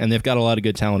there, and they've got a lot of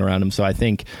good talent around him, so I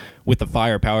think with the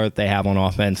firepower that they have on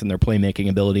offense and their playmaking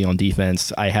ability on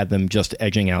defense, I had them just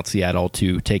edging out Seattle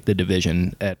to take the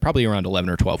division at probably around 11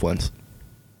 or 12 wins.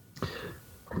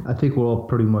 I think we're all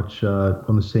pretty much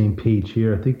on the same page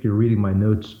here. I think you're reading my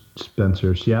notes,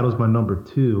 Spencer. Seattle's my number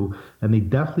 2, and they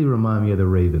definitely remind me of the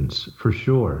Ravens, for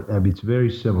sure. I mean, it's very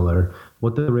similar.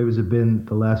 What the Ravens have been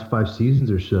the last 5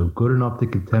 seasons or so, good enough to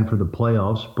contend for the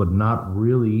playoffs, but not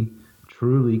really,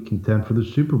 truly contend for the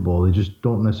Super Bowl. They just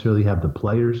don't necessarily have the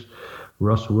players.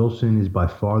 Russ Wilson is by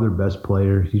far their best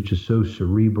player. He's just so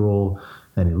cerebral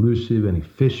and elusive and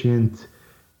efficient.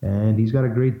 And he's got a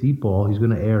great deep ball. He's going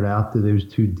to air it out to those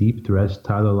 2 deep threats,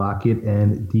 Tyler Lockett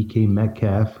and DK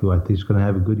Metcalf, who I think is going to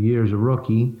have a good year as a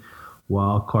rookie,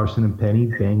 while Carson and Penny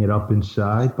bang it up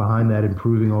inside behind that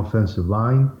improving offensive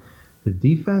line. The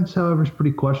defense, however, is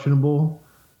pretty questionable.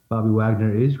 Bobby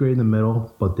Wagner is great in the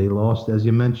middle, but they lost, as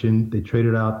you mentioned. They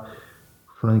traded out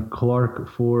Frank Clark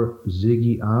for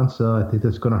Ziggy Ansah. I think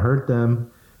that's going to hurt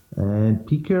them. And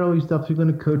Pete Carroll, he's definitely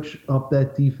going to coach up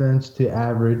that defense to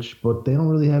average, but they don't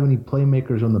really have any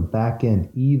playmakers on the back end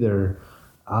either.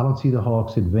 I don't see the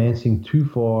Hawks advancing too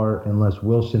far unless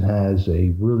Wilson has a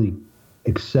really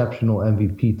exceptional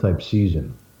MVP type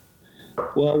season.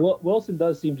 Well, Wilson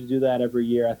does seem to do that every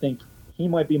year. I think he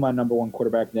might be my number 1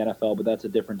 quarterback in the NFL, but that's a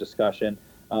different discussion.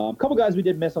 A couple guys we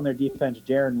did miss on their defense.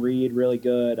 Jaron Reed, really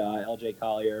good. LJ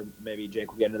Collier, maybe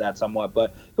Jake will get into that somewhat.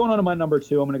 But going on to my number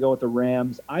 2, I'm going to go with the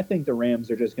Rams. I think the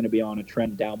Rams are just going to be on a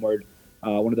trend downward.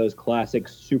 One of those classic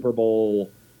Super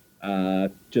Bowl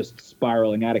just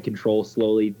spiraling out of control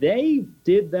slowly. They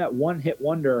did that one-hit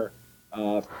wonder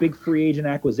big free agent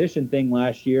acquisition thing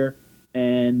last year,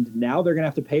 and now they're going to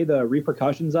have to pay the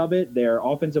repercussions of it. Their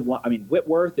offensive line,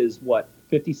 Whitworth is,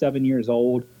 57 years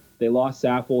old. They lost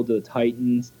Saffold to the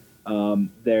Titans.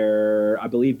 I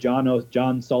believe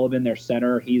John Sullivan, their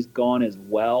center, he's gone as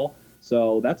well.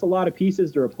 So that's a lot of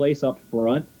pieces to replace up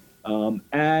front.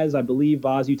 As I believe,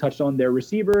 Vaz, you touched on, their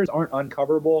receivers aren't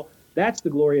uncoverable. That's the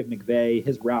glory of McVay.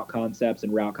 His route concepts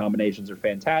and route combinations are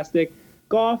fantastic.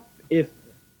 Goff, if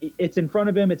it's in front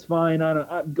of him, it's fine.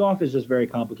 Goff is just very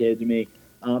complicated to me.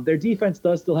 Their defense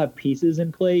does still have pieces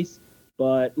in place.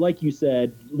 But like you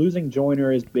said, losing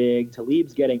Joyner is big.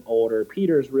 Talib's getting older.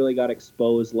 Peters really got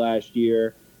exposed last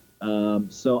year.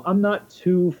 So I'm not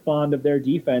too fond of their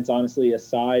defense, honestly,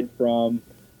 aside from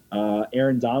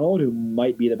Aaron Donald, who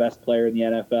might be the best player in the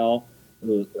NFL,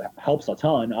 who helps a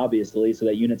ton, obviously, so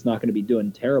that unit's not going to be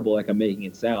doing terrible like I'm making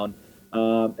it sound.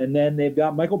 And then they've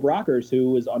got Michael Brockers,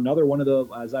 who is another one of the,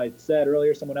 as I said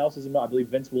earlier, someone else is, I believe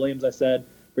Vince Williams, I said,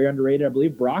 very underrated. I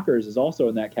believe Brockers is also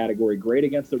in that category. Great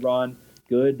against the run.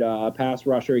 Good pass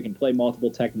rusher. He can play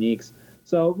multiple techniques.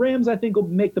 So Rams, I think, will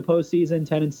make the postseason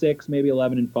 10-6, maybe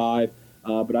 11-5.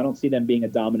 But I don't see them being a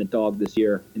dominant dog this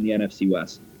year in the NFC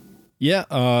West.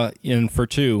 Yeah, and for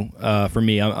 2, for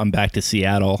me, I'm back to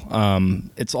Seattle.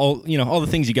 It's all the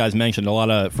things you guys mentioned. A lot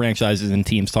of franchises and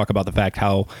teams talk about the fact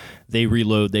how they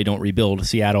reload, they don't rebuild.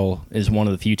 Seattle is one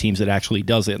of the few teams that actually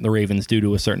does it, and the Ravens do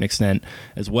to a certain extent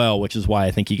as well, which is why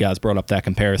I think you guys brought up that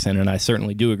comparison, and I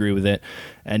certainly do agree with it.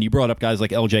 And you brought up guys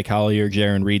like LJ Collier,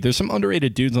 Jaron Reed. There's some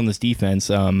underrated dudes on this defense.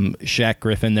 Shaq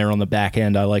Griffin there on the back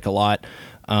end I like a lot.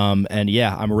 And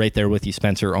yeah, I'm right there with you,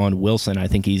 Spencer, on Wilson. I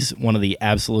think he's one of the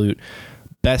absolute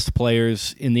best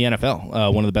players in the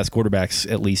NFL, one of the best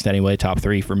quarterbacks, at least anyway, top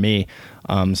 3 for me.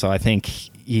 So I think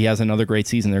he has another great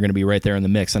season. They're going to be right there in the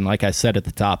mix. And like I said at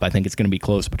the top, I think it's going to be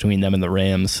close between them and the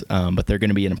Rams, but they're going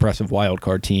to be an impressive wild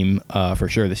card team for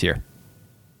sure this year.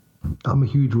 I'm a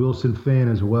huge Wilson fan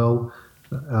as well.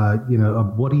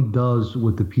 What he does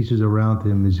with the pieces around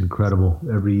him is incredible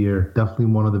every year. Definitely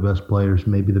one of the best players,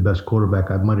 maybe the best quarterback.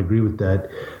 I might agree with that.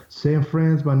 San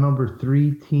Fran's my number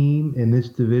 3 team in this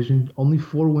division. Only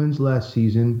 4 wins last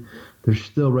season. They're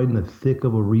still right in the thick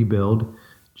of a rebuild.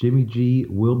 Jimmy G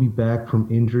will be back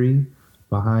from injury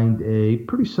behind a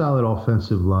pretty solid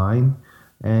offensive line.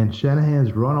 And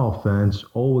Shanahan's run offense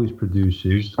always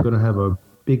produces. It's going to have a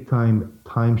big-time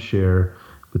timeshare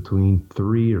between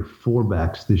 3 or 4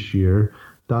 backs this year.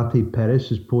 Dante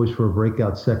Pettis is poised for a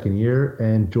breakout second year,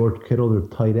 and George Kittle, their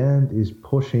tight end, is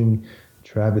pushing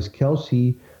Travis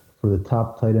Kelce for the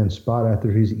top tight end spot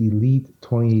after his elite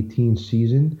 2018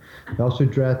 season. They also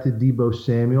drafted Deebo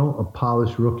Samuel, a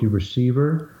polished rookie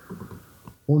receiver.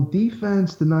 On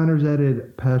defense, the Niners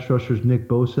added pass rushers Nick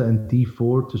Bosa and Dee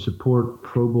Ford to support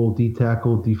Pro Bowl D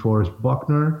tackle DeForest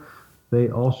Buckner. They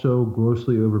also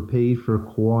grossly overpaid for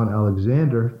Quan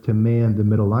Alexander to man the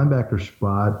middle linebacker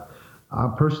spot.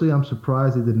 Personally, I'm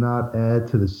surprised they did not add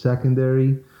to the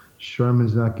secondary.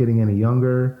 Sherman's not getting any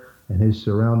younger, and his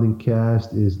surrounding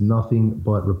cast is nothing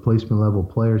but replacement-level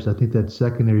players. I think that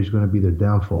secondary is going to be their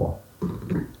downfall.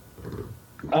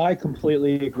 I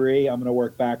completely agree. I'm going to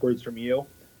work backwards from you.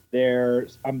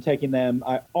 I'm taking them.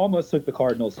 I almost took the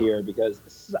Cardinals here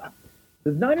because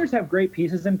the Niners have great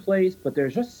pieces in place, but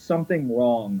there's just something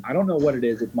wrong. I don't know what it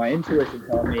is. It's my intuition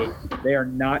telling me they are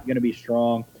not going to be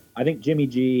strong. I think Jimmy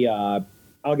G, I'll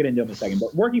get into him in a second,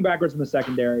 but working backwards from the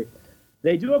secondary,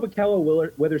 they do have a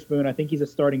Kello Witherspoon. I think he's a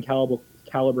starting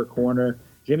caliber corner.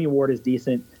 Jimmy Ward is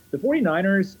decent. The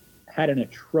 49ers had an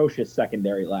atrocious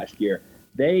secondary last year.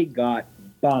 They got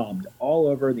bombed all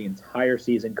over the entire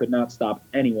season, could not stop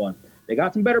anyone. They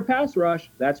got some better pass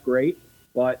rush. That's great.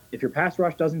 But if your pass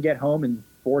rush doesn't get home in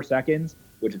 4 seconds,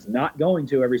 which it's not going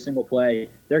to every single play,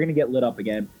 they're going to get lit up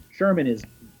again. Sherman is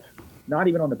not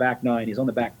even on the back 9. He's on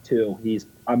the back 2.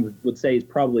 I would say he's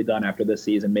probably done after this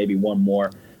season, maybe one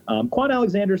more. Quan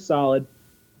Alexander's solid.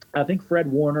 I think Fred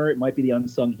Warner, it might be the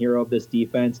unsung hero of this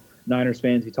defense. Niners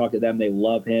fans, we talk to them, they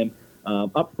love him.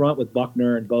 Up front with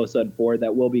Buckner and Bosa and Ford,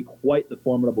 that will be quite the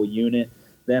formidable unit.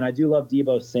 Then I do love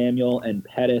Deebo Samuel and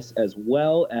Pettis as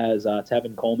well as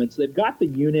Tevin Coleman. So they've got the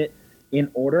unit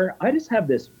in order. I just have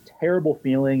this terrible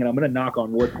feeling, and I'm going to knock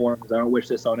on wood for him because I don't wish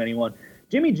this on anyone.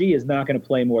 Jimmy G is not going to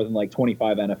play more than like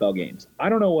 25 NFL games. I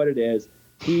don't know what it is.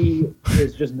 He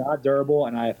is just not durable,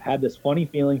 and I've had this funny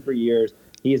feeling for years.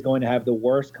 He is going to have the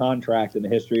worst contract in the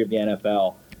history of the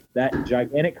NFL. That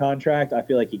gigantic contract, I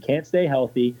feel like he can't stay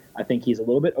healthy. I think he's a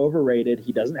little bit overrated.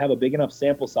 He doesn't have a big enough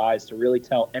sample size to really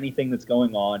tell anything that's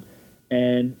going on.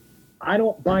 And I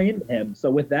don't buy into him. So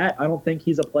with that, I don't think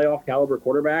he's a playoff caliber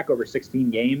quarterback over 16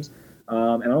 games.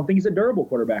 And I don't think he's a durable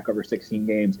quarterback over 16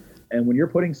 games. And when you're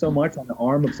putting so much on the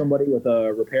arm of somebody with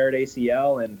a repaired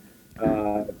ACL, and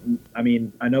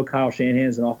I know Kyle Shanahan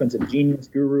is an offensive genius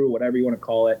guru, whatever you want to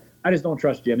call it. I just don't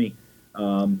trust Jimmy.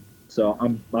 So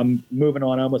I'm moving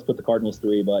on. I almost put the Cardinals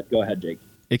 3, but go ahead, Jake.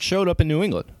 It showed up in New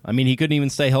England. I mean, he couldn't even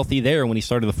stay healthy there when he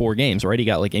started the 4 games, right? He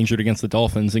got injured against the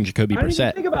Dolphins and Jacoby Brissett. I didn't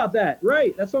even think about that.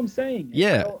 Right, that's what I'm saying.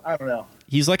 Yeah. I don't know.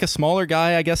 He's like a smaller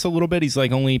guy, I guess, a little bit. He's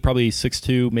only probably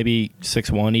 6'2", maybe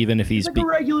 6'1", even if he's... He's a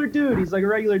regular dude. He's like a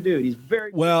regular dude. He's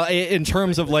very... Well, in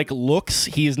terms of looks,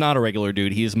 he's not a regular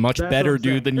dude. He's a much better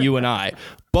dude than you and I.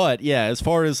 But yeah, as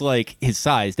far as his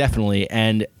size, definitely.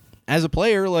 And as a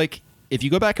player, if you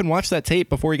go back and watch that tape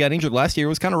before he got injured last year, it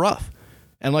was kind of rough.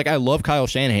 And I love Kyle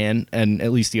Shanahan and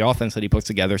at least the offense that he puts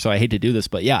together, so I hate to do this,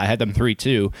 but yeah, I had them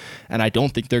 3-2, and I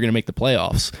don't think they're going to make the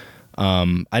playoffs.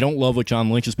 I don't love what John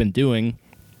Lynch has been doing.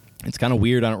 It's kind of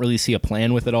weird. I don't really see a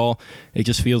plan with it all. It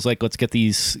just feels like let's get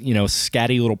these,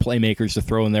 scatty little playmakers to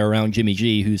throw in there around Jimmy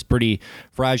G, who's pretty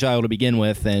fragile to begin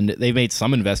with, and they've made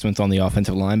some investments on the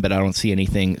offensive line, but I don't see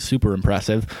anything super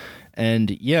impressive.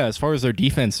 And yeah, as far as their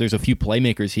defense, there's a few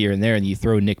playmakers here and there, and you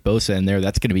throw Nick Bosa in there,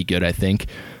 that's going to be good, I think.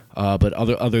 But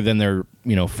other than their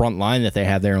front line that they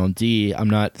have there on D, I'm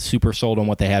not super sold on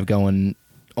what they have going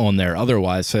on there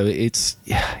otherwise. So it's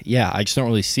I just don't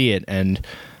really see it, and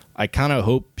I kind of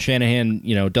hope Shanahan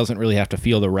doesn't really have to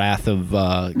feel the wrath of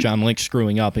John Lynch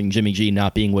screwing up and Jimmy G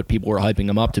not being what people were hyping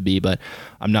him up to be. But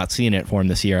I'm not seeing it for him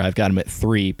this year. I've got him at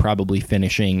 3, probably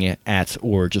finishing at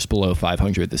or just below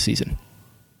 500 this season.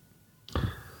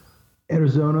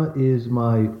 Arizona is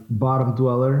my bottom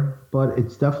dweller, but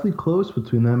it's definitely close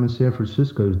between them and San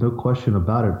Francisco. There's no question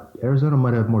about it. Arizona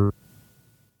might have more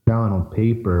talent on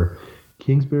paper.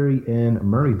 Kingsbury and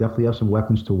Murray definitely have some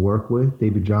weapons to work with.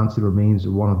 David Johnson remains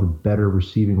one of the better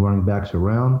receiving running backs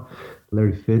around.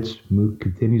 Larry Fitz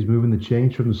continues moving the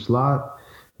chains from the slot,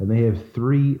 and they have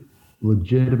 3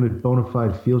 legitimate bona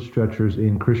fide field stretchers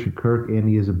in Christian Kirk,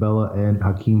 Andy Isabella, and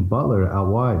Hakeem Butler out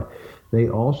wide. They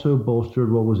also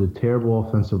bolstered what was a terrible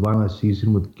offensive line last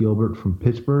season with Gilbert from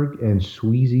Pittsburgh and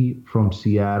Sweezy from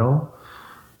Seattle.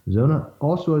 Arizona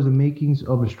also has the makings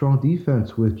of a strong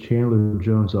defense with Chandler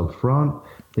Jones up front.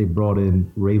 They brought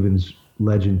in Ravens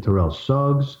legend Terrell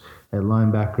Suggs. At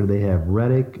linebacker, they have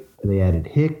Reddick. They added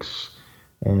Hicks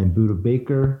and Budda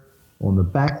Baker on the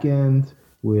back end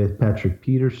with Patrick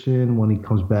Peterson when he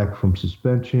comes back from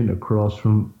suspension across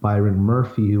from Byron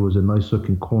Murphy, who was a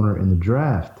nice-looking corner in the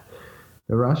draft.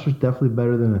 The roster's definitely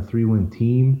better than a 3-win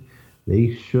team.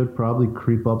 They should probably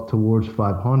creep up towards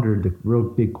 500. The real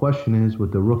big question is,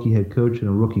 with the rookie head coach and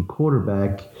a rookie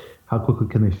quarterback, how quickly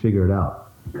can they figure it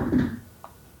out?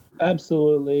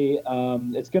 Absolutely.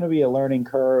 It's going to be a learning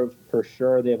curve for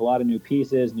sure. They have a lot of new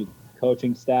pieces, new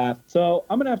coaching staff. So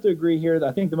I'm going to have to agree here.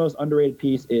 I think the most underrated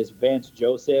piece is Vance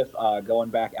Joseph going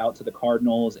back out to the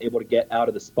Cardinals, able to get out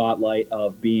of the spotlight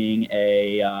of being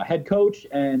a head coach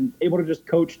and able to just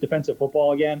coach defensive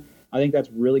football again. I think that's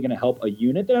really going to help a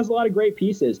unit that has a lot of great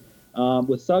pieces.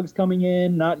 With Suggs coming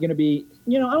in, not going to be,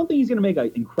 I don't think he's going to make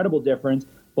an incredible difference,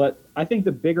 but I think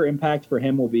the bigger impact for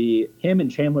him will be him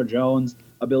and Chandler Jones'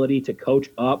 ability to coach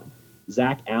up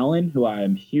Zach Allen, who I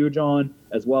am huge on,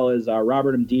 as well as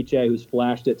Robert Mdiche, who's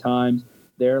flashed at times.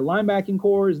 Their linebacking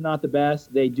core is not the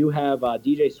best. They do have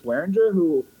DJ Swearinger,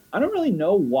 who I don't really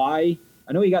know why.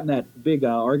 I know he got in that big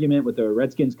argument with the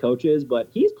Redskins coaches, but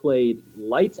he's played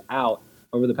lights out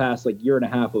over the past year and a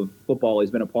half of football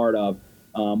he's been a part of,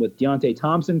 with Deontay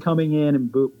Thompson coming in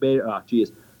and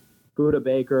Buda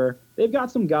Baker. They've got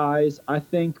some guys. I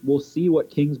think we'll see what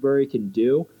Kingsbury can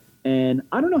do. And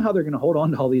I don't know how they're going to hold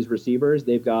on to all these receivers.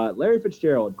 They've got Larry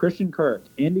Fitzgerald, Christian Kirk,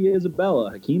 Andy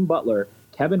Isabella, Hakeem Butler,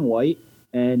 Kevin White,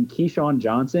 and Keyshawn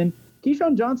Johnson.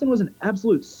 Keyshawn Johnson was an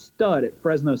absolute stud at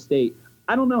Fresno State.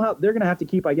 I don't know how they're going to have to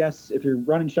keep, I guess, if you're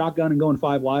running shotgun and going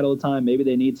 5 wide all the time, maybe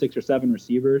they need 6 or 7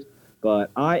 receivers. But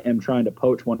I am trying to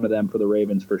poach one of them for the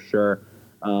Ravens for sure.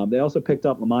 They also picked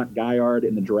up Lamont Gaillard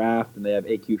in the draft, and they have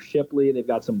A.Q. Shipley. They've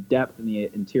got some depth in the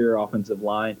interior offensive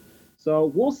line.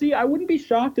 So we'll see. I wouldn't be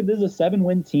shocked if this is a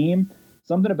 7-win team.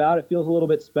 Something about it feels a little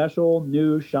bit special,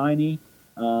 new, shiny,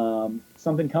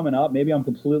 something coming up. Maybe I'm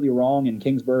completely wrong, and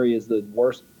Kingsbury is the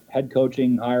worst head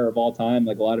coaching hire of all time,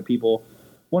 like a lot of people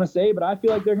want to say, but I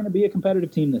feel like they're going to be a competitive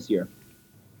team this year.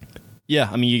 Yeah,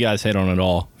 I mean, you guys hit on it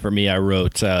all. For me, I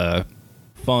wrote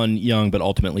fun, young, but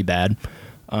ultimately bad.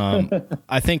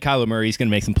 I think Kyler Murray's going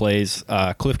to make some plays.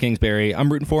 Cliff Kingsbury,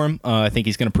 I'm rooting for him. I think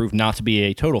he's going to prove not to be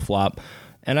a total flop.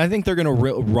 And I think they're going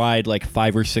to ride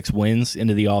 5 or 6 wins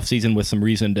into the offseason with some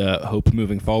reason to hope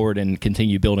moving forward and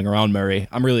continue building around Murray.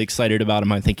 I'm really excited about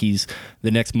him. I think he's the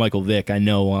next Michael Vick. I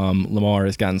know Lamar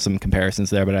has gotten some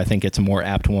comparisons there, but I think it's a more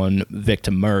apt one, Vick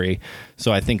to Murray.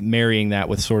 So I think marrying that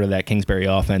with sort of that Kingsbury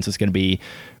offense is going to be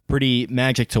pretty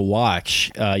magic to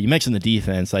watch. You mentioned the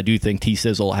defense. I do think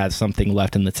T-Sizzle has something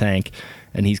left in the tank,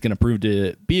 and he's going to prove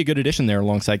to be a good addition there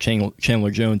alongside Chandler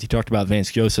Jones. You talked about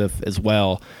Vance Joseph as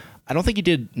well. I don't think he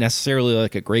did necessarily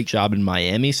a great job in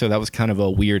Miami, so that was kind of a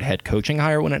weird head coaching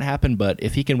hire when it happened, but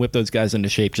if he can whip those guys into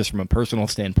shape just from a personal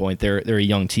standpoint, they're a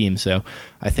young team, so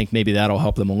I think maybe that'll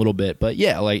help them a little bit. But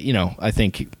yeah, I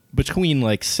think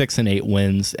between 6 and 8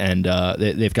 wins, and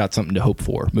they've got something to hope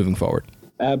for moving forward.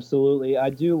 Absolutely. I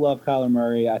do love Kyler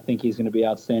Murray. I think he's going to be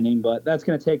outstanding, but that's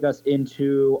going to take us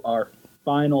into our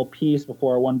final piece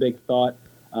before our one big thought.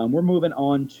 We're moving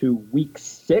on to week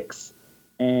 6.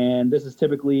 And this is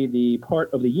typically the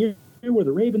part of the year where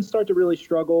the Ravens start to really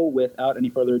struggle. Without any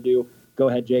further ado, go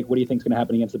ahead, Jake. What do you think is going to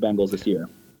happen against the Bengals this year?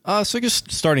 So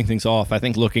just starting things off, I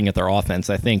think looking at their offense,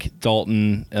 I think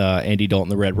Andy Dalton,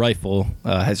 the Red Rifle,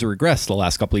 has regressed the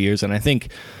last couple of years. And I think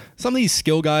some of these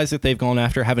skill guys that they've gone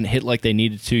after haven't hit like they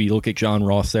needed to. You look at John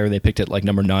Ross there, they picked it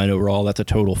number 9 overall. That's a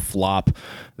total flop.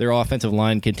 Their offensive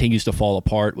line continues to fall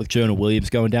apart with Jonah Williams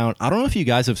going down. I don't know if you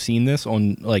guys have seen this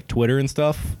on Twitter and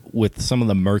stuff with some of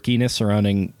the murkiness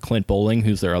surrounding Clint Bowling,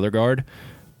 who's their other guard.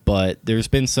 But there's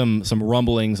been some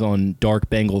rumblings on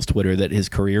Dark Bengals Twitter that his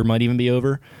career might even be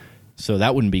over. So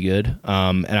that wouldn't be good.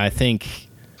 And I think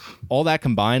all that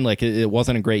combined, it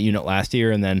wasn't a great unit last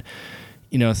year. And then,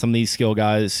 some of these skill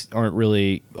guys aren't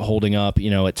really holding up,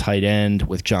 at tight end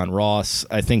with John Ross.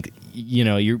 I think,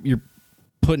 you're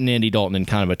putting Andy Dalton in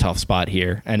kind of a tough spot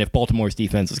here. And if Baltimore's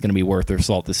defense is going to be worth their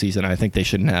salt this season, I think they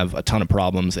shouldn't have a ton of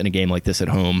problems in a game like this at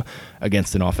home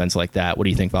against an offense like that. What do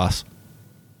you think, Voss?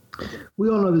 We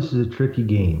all know this is a tricky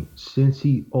game. Since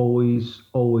he always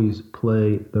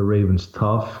play the Ravens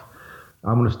tough,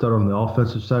 I'm going to start on the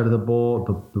offensive side of the ball.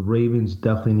 The Ravens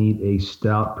definitely need a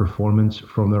stout performance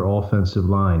from their offensive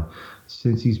line.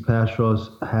 Since these pass rush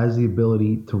has the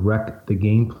ability to wreck the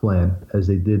game plan, as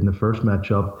they did in the first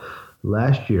matchup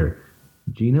last year,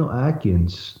 Geno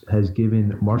Atkins has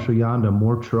given Marshall Yanda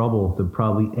more trouble than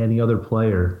probably any other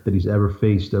player that he's ever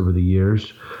faced over the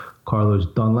years. Carlos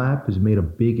Dunlap has made a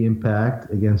big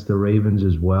impact against the Ravens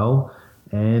as well.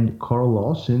 And Carl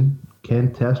Lawson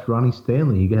can test Ronnie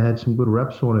Stanley. He had some good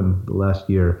reps on him last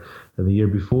year and the year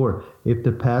before. If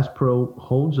the pass pro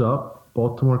holds up,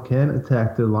 Baltimore can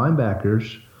attack their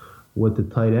linebackers with the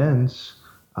tight ends.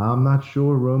 I'm not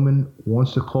sure Roman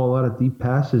wants to call out of deep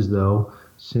passes, though.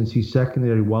 Since he's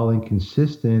secondary, while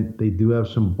inconsistent, they do have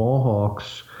some ball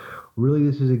hawks. Really,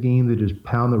 this is a game that just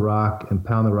pound the rock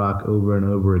over and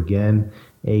over again.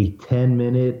 A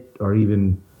 10-minute or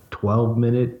even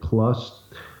 12-minute plus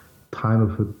time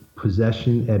of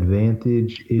possession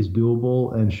advantage is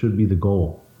doable and should be the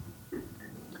goal.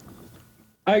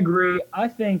 I agree. I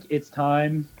think it's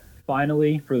time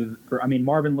finally for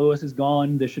Marvin Lewis is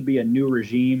gone. There should be a new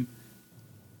regime.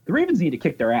 The Ravens need to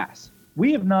kick their ass.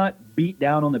 We have not beat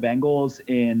down on the Bengals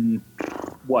in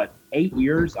 8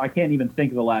 years? I can't even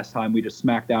think of the last time we just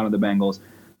smacked down on the Bengals.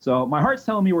 So my heart's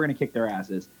telling me we're going to kick their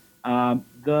asses.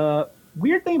 The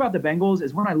weird thing about the Bengals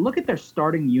is when I look at their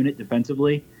starting unit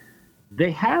defensively,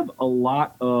 they have a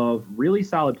lot of really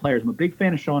solid players. I'm a big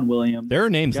fan of Sean Williams. There are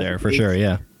names Jesse there for Bates. sure,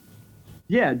 yeah.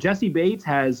 Yeah, Jesse Bates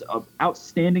has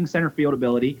outstanding center field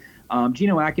ability.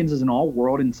 Geno Atkins is an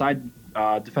all-world inside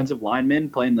defensive lineman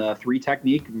playing the 3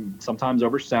 technique, sometimes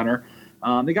over center.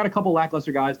 They got a couple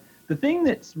lackluster guys. The thing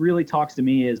that really talks to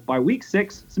me is by week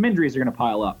 6, some injuries are going to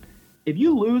pile up. If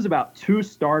you lose about 2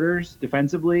 starters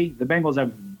defensively, the Bengals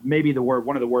have maybe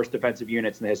one of the worst defensive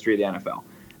units in the history of the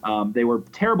NFL. They were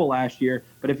terrible last year,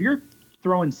 but if you're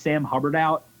throwing Sam Hubbard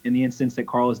out in the instance that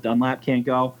Carlos Dunlap can't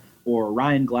go, or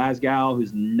Ryan Glasgow,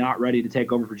 who's not ready to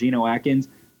take over for Geno Atkins,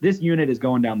 this unit is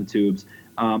going down the tubes.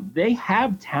 They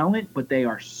have talent, but they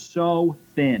are so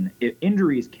thin.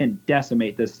 Injuries can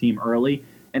decimate this team early,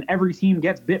 and every team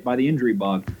gets bit by the injury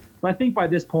bug. But I think by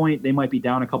this point, they might be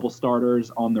down a couple starters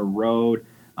on the road.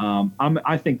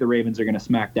 I think the Ravens are going to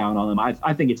smack down on them.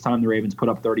 I think it's time the Ravens put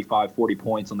up 35, 40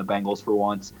 points on the Bengals for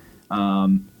once.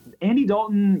 Andy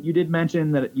Dalton, you did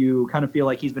mention that you kind of feel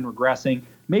like he's been regressing.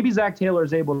 Maybe Zach Taylor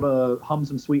is able to hum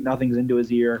some sweet nothings into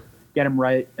his ear, get him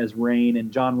right as rain,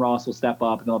 and John Ross will step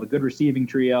up, and they'll have a good receiving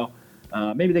trio.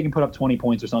 Maybe they can put up 20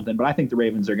 points or something, but I think the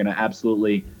Ravens are going to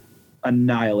absolutely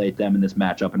annihilate them in this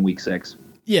matchup in Week 6.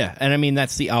 Yeah, and I mean,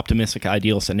 that's the optimistic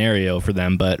ideal scenario for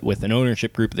them, but with an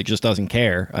ownership group that just doesn't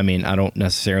care, I mean, I don't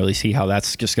necessarily see how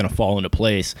that's just going to fall into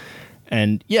place.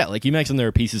 And yeah, like you mentioned, there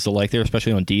are pieces to like there,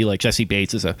 especially on D. Like Jesse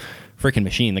Bates is a freaking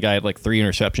machine. The guy had like 3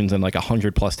 interceptions and like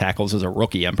 100+ tackles as a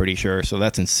rookie, I'm pretty sure. So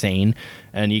that's insane.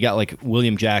 And you got like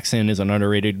William Jackson is an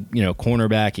underrated,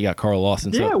 cornerback. You got Carl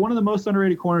Lawson. Yeah, one of the most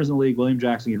underrated corners in the league. William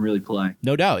Jackson can really play.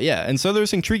 No doubt, yeah. And so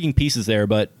there's intriguing pieces there,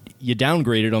 but you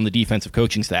downgraded on the defensive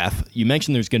coaching staff. You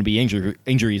mentioned there's going to be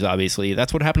injuries, obviously.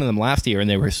 That's what happened to them last year, and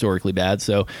they were historically bad.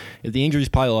 So if the injuries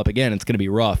pile up again, it's going to be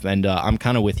rough. And I'm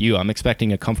kind of with you. I'm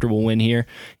expecting a comfortable win here.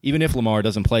 Even if Lamar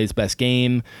doesn't play his best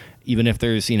game, even if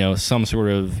there's, some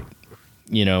sort of,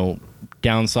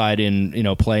 downside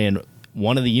in, play in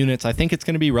one of the units, I think it's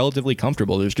going to be relatively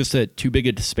comfortable. There's just too big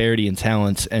a disparity in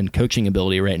talent and coaching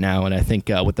ability right now, and I think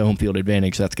with the home field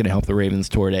advantage, that's going to help the Ravens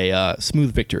toward a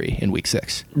smooth victory in Week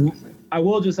 6. I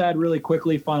will just add really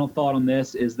quickly, final thought on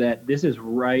this is that this is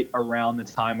right around the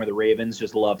time where the Ravens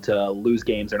just love to lose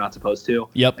games they're not supposed to.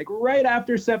 Yep. Like right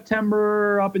after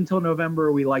September up until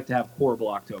November, we like to have horrible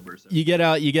Octobers. So. You get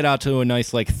out to a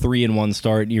nice 3-1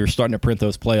 start. You're starting to print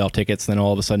those playoff tickets. Then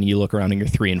all of a sudden you look around and you're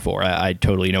 3-4. I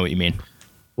totally know what you mean.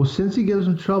 Well, since he gives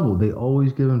them trouble, they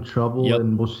always give him trouble, Yep.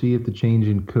 And we'll see if the change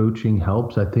in coaching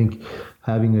helps. I think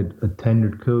having a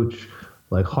tenured coach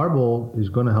like Harbaugh is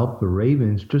going to help the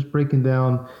Ravens. Just breaking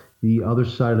down the other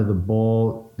side of the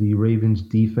ball, the Ravens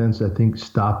defense, I think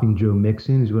stopping Joe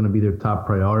Mixon is going to be their top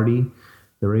priority.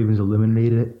 The Ravens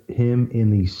eliminated him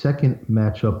in the second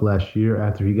matchup last year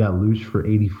after he got loose for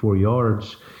 84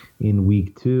 yards in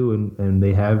Week 2, and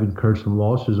they have incurred some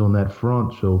losses on that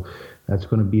front, so that's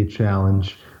going to be a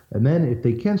challenge. And then if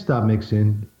they can stop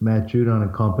Mixon, Matt Judon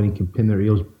and company can pin their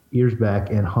ears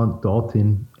back and hunt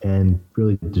Dalton and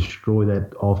really destroy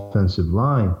that offensive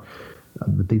line.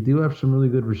 But they do have some really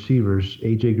good receivers.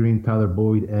 A.J. Green, Tyler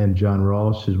Boyd, and John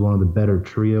Ross is one of the better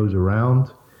trios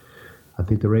around. I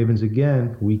think the Ravens,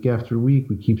 again, week after week,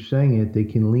 we keep saying it, they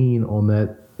can lean on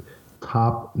that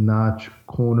top-notch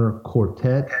corner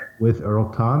quartet with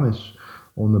Earl Thomas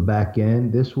on the back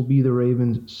end. This will be the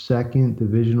Ravens' second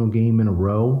divisional game in a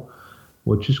row,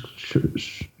 which is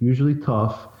usually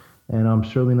tough. And I'm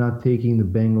certainly not taking the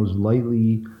Bengals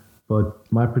lightly, but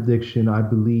my prediction, I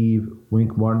believe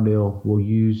Wink Martindale will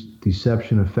use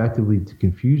deception effectively to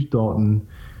confuse Dalton,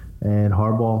 and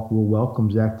Harbaugh will welcome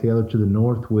Zach Taylor to the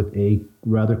North with a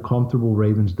rather comfortable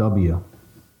Ravens W.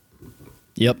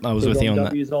 Yep, I was with you on that.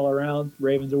 W's all around.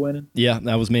 Ravens are winning. Yeah,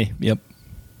 that was me. Yep.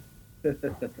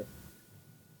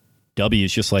 W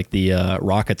is just like the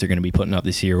Rockets are going to be putting up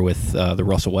this year with the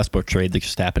Russell Westbrook trade that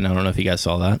just happened. I don't know if you guys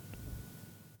saw that.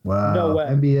 Wow. No way.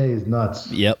 NBA is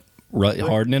nuts. Yep.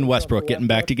 Harden and Westbrook getting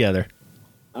back together.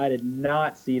 I did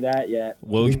not see that yet.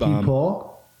 Did they keep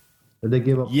Paul? Or they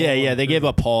give up Paul? Yeah, they gave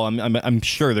up Paul. I'm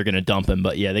sure they're going to dump him,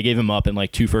 but yeah, they gave him up in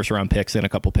 2 first-round picks and a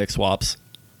couple pick swaps.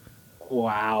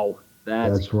 Wow.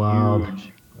 That's wild.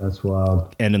 huge. That's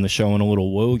wild. Ending the show in a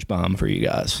little Woj bomb for you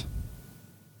guys.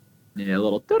 Yeah, a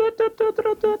little.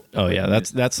 Oh yeah,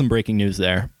 that's some breaking news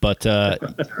there. But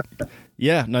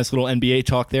Yeah, nice little NBA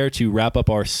talk there to wrap up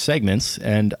our segments,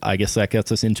 and I guess that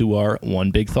gets us into our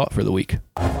one big thought for the week.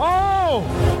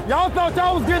 Oh, y'all thought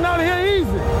y'all was getting out of here easy.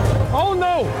 Oh,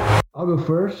 no. I'll go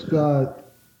first.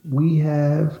 We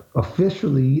have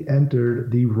officially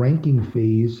entered the ranking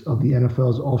phase of the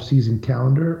NFL's offseason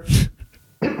calendar.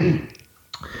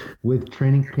 With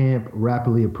training camp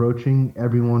rapidly approaching,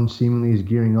 everyone seemingly is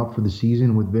gearing up for the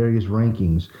season with various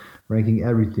rankings, ranking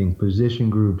everything, position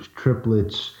groups,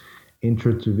 triplets,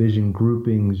 intra-division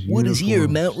groupings, what is your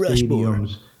Mount Rushmore?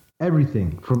 Stadiums,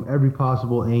 everything from every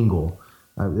possible angle.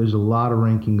 There's a lot of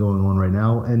ranking going on right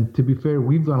now. And to be fair,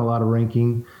 we've done a lot of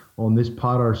ranking on this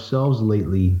pod ourselves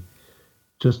lately.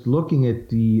 Just looking at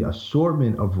the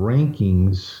assortment of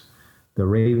rankings, the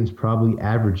Ravens probably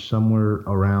average somewhere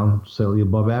around slightly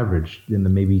above average in the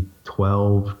maybe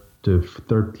 12 to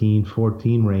 13,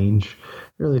 14 range,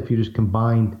 really, if you just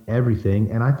combine everything.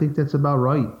 And I think that's about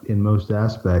right in most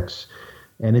aspects.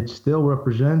 And it still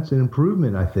represents an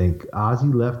improvement, I think. Ozzie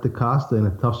left DaCosta in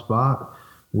a tough spot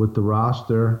with the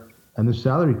roster and the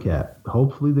salary cap.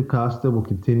 Hopefully DaCosta will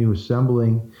continue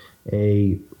assembling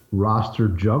a roster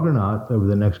juggernaut over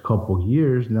the next couple of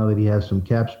years now that he has some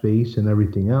cap space and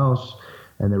everything else,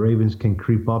 and the Ravens can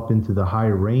creep up into the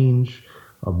higher range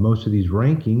of most of these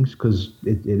rankings because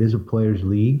it is a players'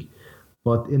 league.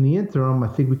 But in the interim, I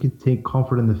think we can take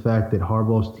comfort in the fact that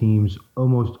Harbaugh's teams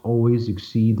almost always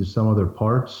exceed the sum of their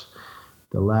parts.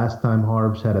 The last time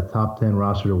Harbs had a top 10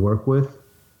 roster to work with,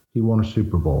 he won a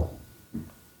Super Bowl.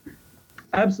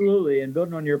 Absolutely. And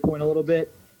building on your point a little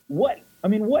bit, what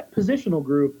positional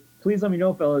group, please let me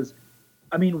know, fellas.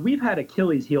 I mean, we've had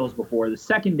Achilles heels before. The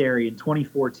secondary in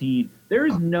 2014, there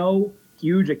is no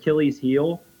huge Achilles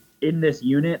heel in this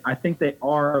unit. I think they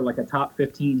are like a top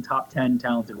 15, top 10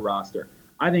 talented roster.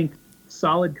 I think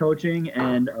solid coaching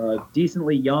and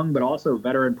decently young, but also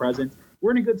veteran presence.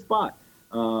 We're in a good spot.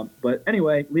 But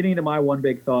anyway, leading into my one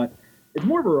big thought, it's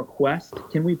more of a request.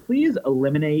 Can we please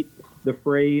eliminate the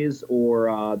phrase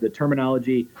or the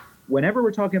terminology whenever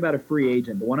we're talking about a free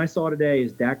agent? The one I saw today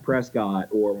is Dak Prescott,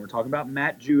 or when we're talking about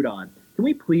Matt Judon. Can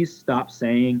we please stop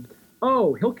saying,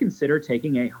 oh, he'll consider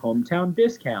taking a hometown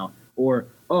discount, or,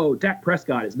 oh, Dak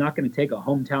Prescott is not going to take a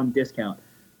hometown discount?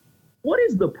 What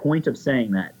is the point of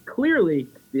saying that? Clearly,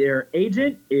 their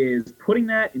agent is putting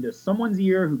that into someone's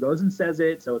ear who goes and says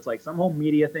it, so it's like some whole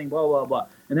media thing, blah, blah, blah.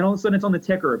 And then all of a sudden it's on the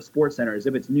ticker of SportsCenter as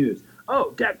if it's news.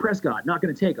 Oh, Dak Prescott not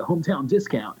going to take a hometown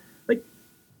discount. Like,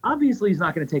 obviously he's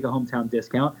not going to take a hometown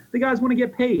discount. The guys want to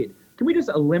get paid. Can we just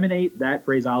eliminate that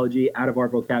phraseology out of our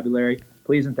vocabulary?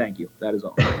 Please and thank you. That is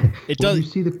all. It does. You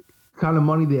see the kind of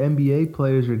money the NBA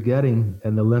players are getting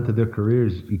and the length of their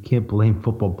careers, you can't blame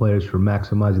football players for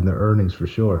maximizing their earnings for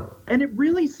sure. And it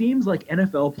really seems like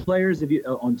NFL players, if you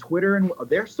on Twitter, and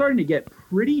they're starting to get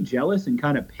pretty jealous and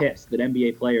kind of pissed that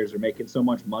NBA players are making so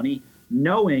much money,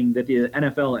 knowing that the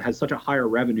NFL has such a higher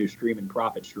revenue stream and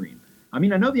profit stream. I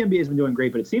mean, I know the NBA has been doing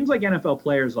great, but it seems like NFL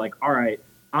players like, all right,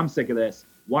 I'm sick of this.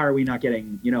 Why are we not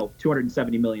getting,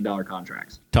 $270 million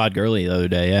contracts? Todd Gurley the other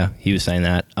day, yeah, he was saying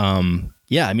that.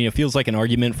 Yeah, I mean, it feels like an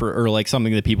argument or like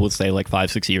something that people would say like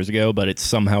 5-6 years ago, but it's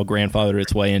somehow grandfathered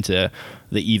its way into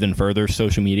the even further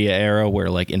social media era where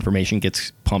like information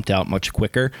gets pumped out much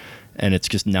quicker, and it's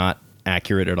just not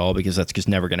accurate at all because that's just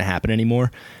never going to happen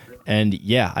anymore. And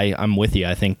yeah, I'm with you.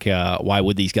 I think why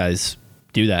would these guys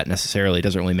do that necessarily? It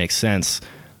doesn't really make sense.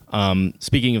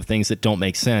 Speaking of things that don't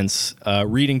make sense,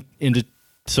 reading into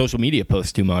social media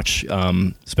posts too much.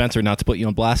 Spencer, not to put you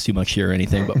on blast too much here or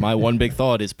anything, but my one big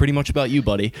thought is pretty much about you,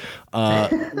 buddy.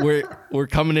 We're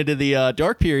coming into the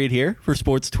dark period here for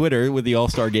sports Twitter with the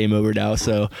All-Star game over now.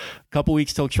 So a couple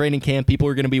weeks till training camp, people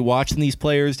are going to be watching these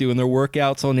players doing their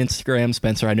workouts on Instagram.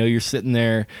 Spencer, I know you're sitting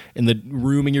there in the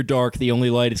room and you're dark. The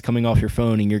only light is coming off your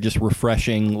phone and you're just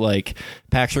refreshing like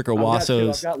Patrick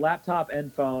Owasso's. I've got laptop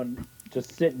and phone.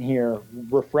 Just sitting here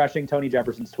refreshing Tony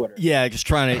Jefferson's Twitter. Yeah, just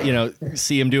trying to,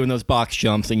 see him doing those box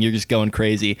jumps and you're just going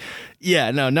crazy.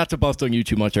 Yeah, no, not to bust on you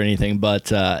too much or anything,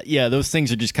 but yeah, those things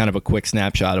are just kind of a quick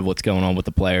snapshot of what's going on with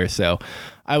the players. So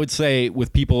I would say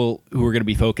with people who are going to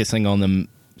be focusing on them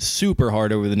super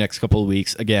hard over the next couple of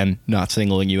weeks, again, not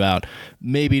singling you out,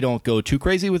 maybe don't go too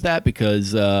crazy with that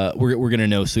because we're going to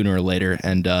know sooner or later.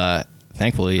 And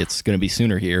thankfully, it's going to be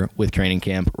sooner here with training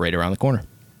camp right around the corner.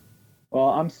 Well,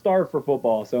 I'm starved for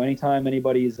football, so anytime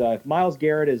anybody's if Myles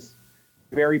Garrett is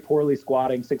very poorly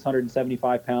squatting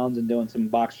 675 pounds and doing some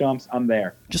box jumps, I'm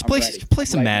there. Just play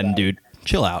some Madden, dude.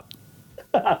 Chill out.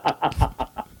 All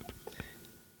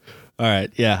right,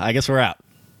 yeah, I guess we're out.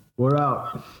 We're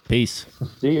out. Peace.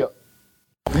 See you.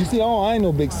 You see, I ain't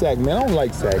no big sack, man. I don't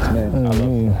like sacks,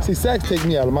 man. See, sacks take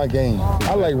me out of my game.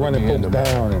 I like running folks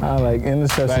down. I like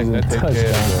interceptions and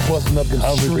touchdowns. Busting up the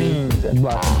screens.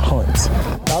 Blocking punts.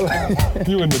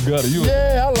 You in the gutter.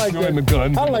 Yeah, I like that. In the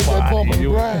gun. I like that bump and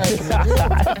grind.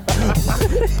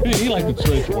 He like the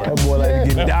trench work. That boy like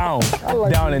to get down.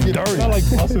 Down and dirty. I like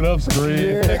busting up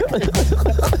screens.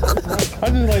 I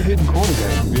just like hitting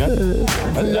quarterbacks. Yeah.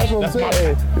 That's what I'm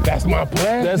saying. That's my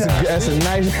plan. That's a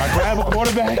nice. I grab a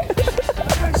quarterback.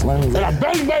 And I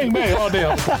bang, bang, bang all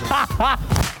day.